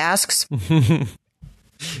 easy tasks.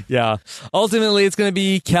 Yeah. Ultimately, it's going to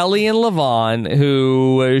be Kelly and Levon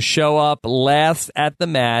who show up last at the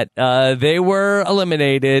mat. They were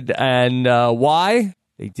eliminated. And why?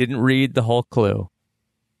 They didn't read the whole clue.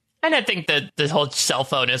 And I think that the whole cell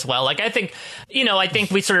phone as well. Like, I think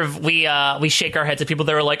we sort of, we shake our heads at people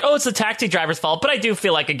that are like, oh, it's the taxi driver's fault. But I do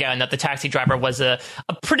feel like, again, that the taxi driver was a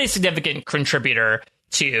pretty significant contributor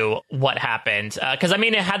to what happened. Because, I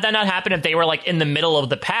mean, had that not happened, if they were like in the middle of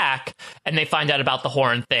the pack and they find out about the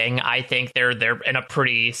horn thing, I think they're in a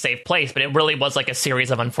pretty safe place. But it really was like a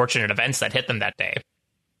series of unfortunate events that hit them that day.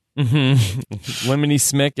 Lemony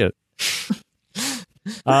Snicket.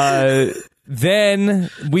 Then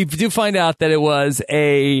we do find out that it was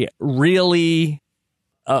a really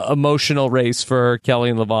emotional race for Kelly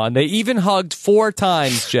and Levon. They even hugged 4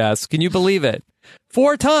 times, Jess. Can you believe it?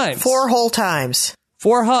 4 times. 4 whole times.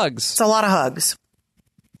 4 hugs. It's a lot of hugs.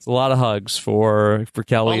 It's a lot of hugs for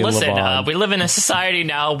Kelly and Levon. We live in a society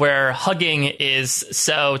now where hugging is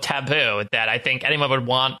so taboo that I think anyone would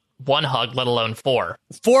want 1 hug, let alone 4.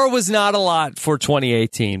 4 was not a lot for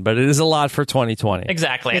 2018, but it is a lot for 2020.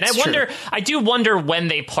 Exactly. It's and I do wonder when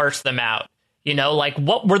they parse them out. You know, like,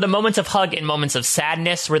 what were the moments of hug in moments of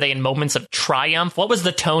sadness? Were they in moments of triumph? What was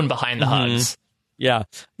the tone behind the hugs? Yeah.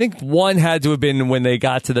 I think 1 had to have been when they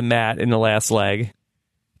got to the mat in the last leg.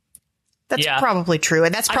 That's probably true.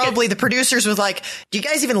 And that's probably the producers was like, do you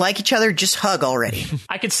guys even like each other? Just hug already.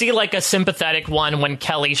 I could see like a sympathetic one when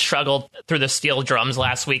Kelly struggled through the steel drums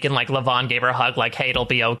last week and like Levon gave her a hug like, hey, it'll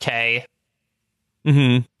be okay.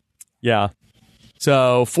 Yeah.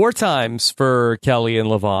 So 4 times for Kelly and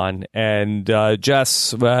Levon. And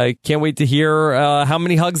Jess, can't wait to hear how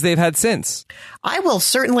many hugs they've had since. I will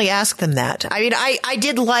certainly ask them that. I mean, I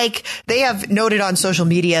did like, they have noted on social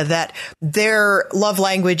media that their love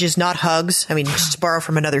language is not hugs. I mean, just to borrow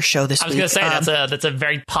from another show this week. I was going to say, that's a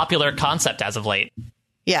very popular concept as of late.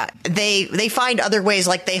 Yeah, they find other ways,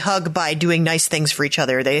 like they hug by doing nice things for each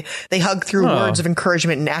other. They hug through words of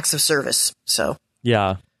encouragement and acts of service. So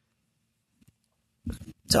yeah.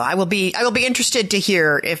 So I will be interested to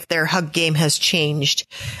hear if their hug game has changed,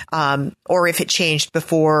 or if it changed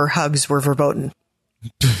before hugs were verboten.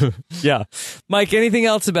 Yeah. Mike, anything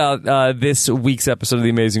else about this week's episode of The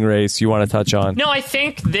Amazing Race you want to touch on? No, I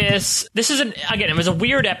think this is again, it was a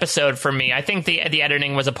weird episode for me. I think the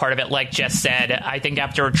editing was a part of it, like Jess said. I think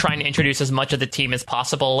after trying to introduce as much of the team as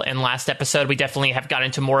possible in last episode, we definitely have got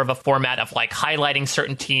into more of a format of like highlighting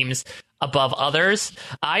certain teams above others.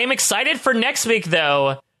 I am excited for next week,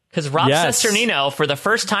 though, Because Rob Yes. Cesternino, for the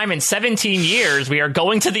first time in 17 years, we are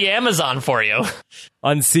going to the Amazon for you.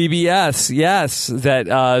 On CBS, yes.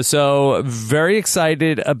 So very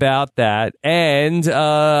excited about that. And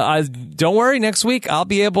don't worry, next week I'll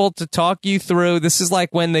be able to talk you through. This is like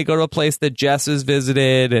when they go to a place that Jess has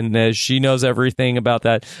visited and she knows everything about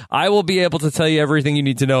that. I will be able to tell you everything you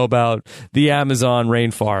need to know about the Amazon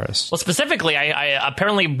rainforest. Well, specifically, I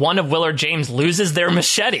apparently one of Willard James loses their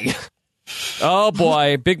machete. Oh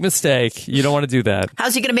boy, big mistake. You don't want to do that.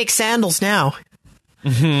 How's he going to make sandals now?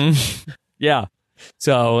 Yeah.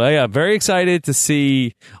 So, yeah, very excited to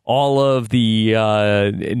see all of the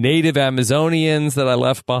native Amazonians that I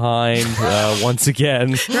left behind once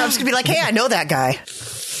again. Rob's going to be like, hey, I know that guy.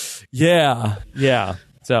 Yeah.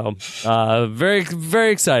 So, very,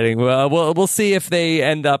 very exciting. We'll see if they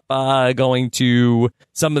end up going to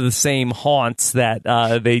some of the same haunts that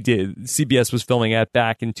CBS was filming at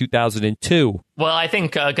back in 2002. Well, I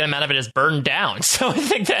think a good amount of it is burned down. So I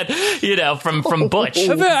think that, from Butch.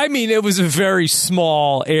 I mean, it was a very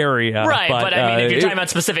small area. Right, but I mean, if you're talking about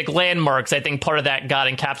specific landmarks, I think part of that got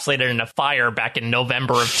encapsulated in a fire back in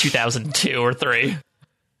November of 2002 or 3.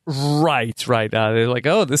 Right. They're like,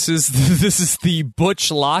 oh, this is the Butch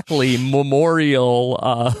Lockley Memorial.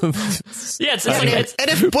 Yeah, it's And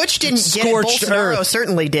if Butch didn't get it, Scorched Bolsonaro earth.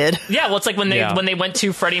 certainly did. Yeah, well, it's like when they went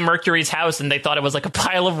to Freddie Mercury's house and they thought it was like a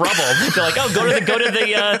pile of rubble. They're like, oh, go to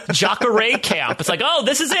the Jacare camp. It's like, oh,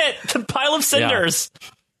 this is it, the pile of cinders. Yeah.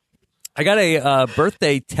 I got a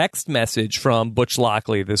birthday text message from Butch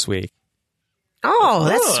Lockley this week. Oh,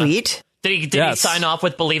 that's Ooh. sweet. Did Yes. he sign off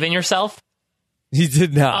with "Believe in yourself"? He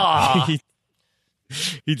did not. Aw.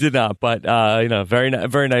 He did not. But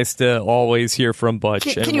very nice to always hear from Butch.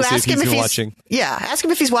 Can and you we'll see ask if him if been he's watching. Yeah, ask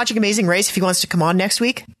him if he's watching Amazing Race, if he wants to come on next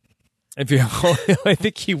week. I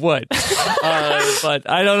think he would. But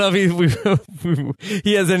I don't know if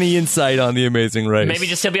he has any insight on the Amazing Race. Maybe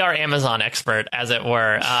just he'll be our Amazon expert, as it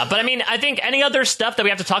were. But I mean, I think any other stuff that we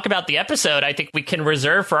have to talk about the episode, I think we can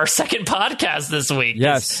reserve for our second podcast this week.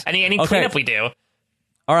 Yes. Any Okay. cleanup we do.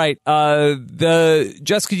 All right.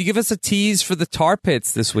 Jess, could you give us a tease for the Tar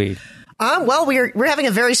Pits this week? Well, we're having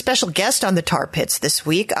a very special guest on the Tar Pits this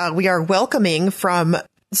week. We are welcoming from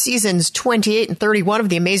seasons 28 and 31 of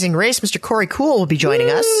The Amazing Race, Mr. Corey Cool will be joining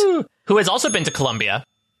us. Who has also been to Columbia.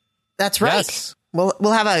 That's right. Yes.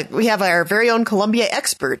 We have our very own Columbia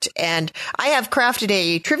expert, and I have crafted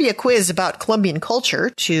a trivia quiz about Colombian culture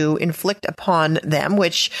to inflict upon them,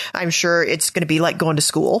 which I'm sure it's going to be like going to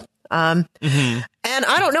school. And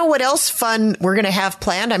I don't know what else fun we're going to have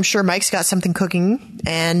planned. I'm sure Mike's got something cooking,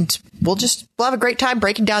 and we'll have a great time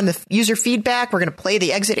breaking down the user feedback. We're going to play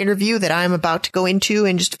the exit interview that I'm about to go into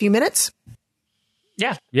in just a few minutes.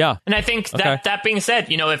 Yeah. Yeah. And I think Okay. that being said,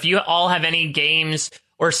 if you all have any games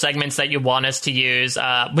or segments that you want us to use,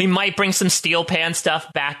 we might bring some Steel Pan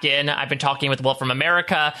stuff back in. I've been talking with Will from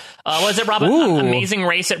America. Was it Rob? Ooh. Amazing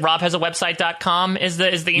Race at robhasawebsite.com is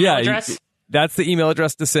the email address? That's the email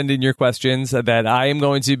address to send in your questions. That I am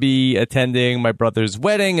going to be attending my brother's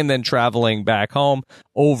wedding and then traveling back home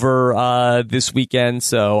over this weekend.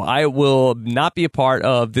 So I will not be a part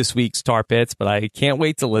of this week's Tar Pits, but I can't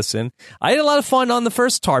wait to listen. I had a lot of fun on the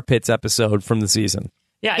first Tar Pits episode from the season.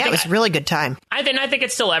 Yeah, It was a really good time. I think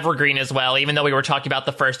it's still evergreen as well, even though we were talking about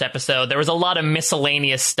the first episode. There was a lot of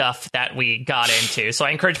miscellaneous stuff that we got into, so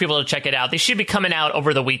I encourage people to check it out. They should be coming out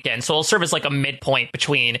over the weekend, so it'll serve as like a midpoint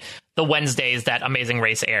between the Wednesdays that Amazing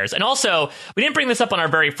Race airs. And also, we didn't bring this up on our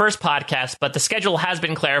very first podcast, but the schedule has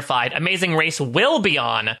been clarified. Amazing Race will be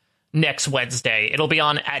on next Wednesday. It'll be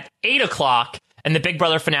on at 8 o'clock, and the Big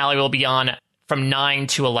Brother finale will be on from 9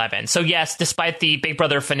 to 11. So yes, despite the Big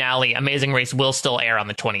Brother finale, Amazing Race will still air on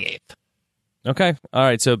the 28th. Okay. All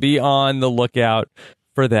right. So be on the lookout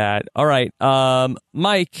for that. All right.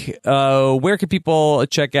 Mike, where can people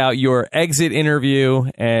check out your exit interview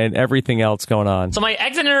and everything else going on? So my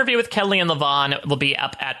exit interview with Kelly and Levon will be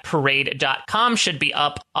up at parade.com. Should be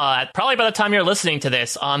up probably by the time you're listening to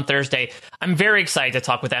this on Thursday. I'm very excited to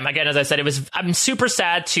talk with them. Again, as I said, I'm super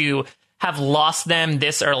sad to have lost them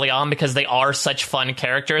this early on because they are such fun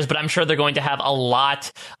characters, but I'm sure they're going to have a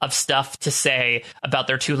lot of stuff to say about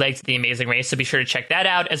their two legs of the Amazing Race, so be sure to check that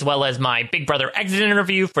out, as well as my Big Brother exit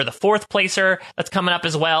interview for the fourth placer that's coming up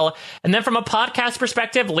as well. And then from a podcast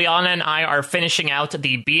perspective, Liana and I are finishing out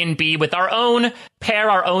the B&B with our own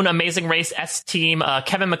pair, our own Amazing Race S team,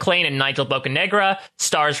 Kevin McLean and Nigel Bocanegra,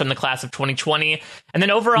 stars from the class of 2020. And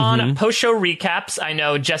then over on post-show recaps, I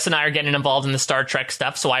know Jess and I are getting involved in the Star Trek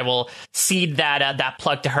stuff, so I will cede that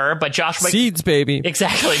plug to her. But Seeds, baby.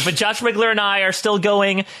 Exactly. But Josh Wigler and I are still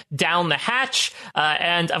going down the hatch.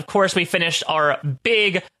 And of course, we finished our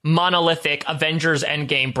big monolithic Avengers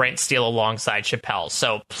Endgame Brent Steele alongside Chappelle.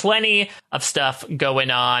 So plenty of stuff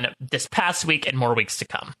going on this past week and more weeks to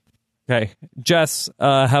come. Okay. Jess,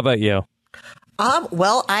 how about you?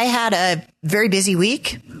 Well, I had a very busy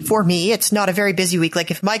week. For me, it's not a very busy week. Like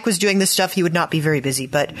if Mike was doing this stuff, he would not be very busy.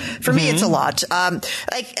 But for me, it's a lot.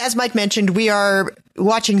 Like as Mike mentioned, we are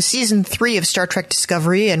watching season 3 of Star Trek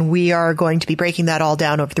Discovery, and we are going to be breaking that all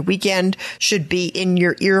down over the weekend. Should be in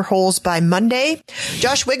your ear holes by Monday.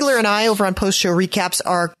 Josh Wigler and I over on Post Show Recaps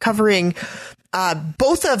are covering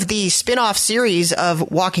both of the spin-off series of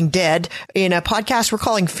Walking Dead in a podcast we're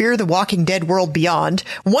calling Fear the Walking Dead World Beyond.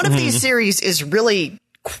 One of these series is really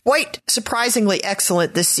quite surprisingly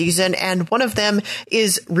excellent this season, and one of them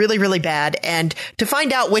is really, really bad. And to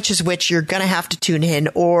find out which is which, you're going to have to tune in,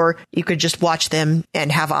 or you could just watch them and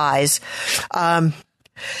have eyes.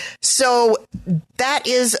 So that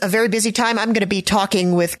is a very busy time. I'm going to be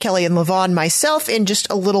talking with Kelly and Levon myself in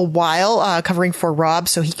just a little while, covering for Rob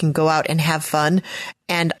so he can go out and have fun.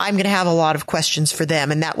 And I'm going to have a lot of questions for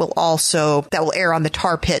them. And that will air on the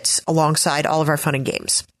Tar Pits alongside all of our fun and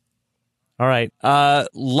games. All right.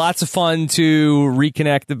 Lots of fun to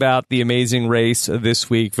reconnect about The Amazing Race this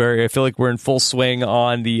week. I feel like we're in full swing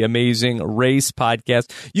on The Amazing Race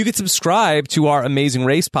podcast. You can subscribe to our Amazing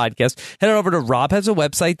Race podcast. Head on over to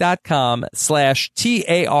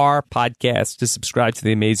robhasawebsite.com/TAR podcast to subscribe to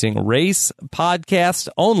The Amazing Race podcast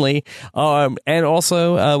only. And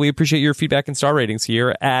also, we appreciate your feedback and star ratings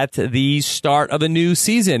here at the start of a new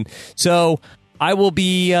season. So, I will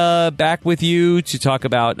be back with you to talk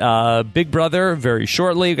about Big Brother very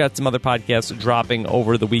shortly. We've got some other podcasts dropping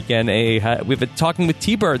over the weekend. We've been talking with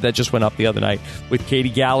T-Bird that just went up the other night with Katie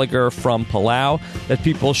Gallagher from Palau that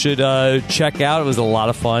people should check out. It was a lot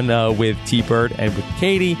of fun with T-Bird and with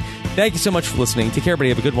Katie. Thank you so much for listening. Take care, everybody.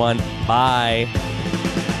 Have a good one. Bye.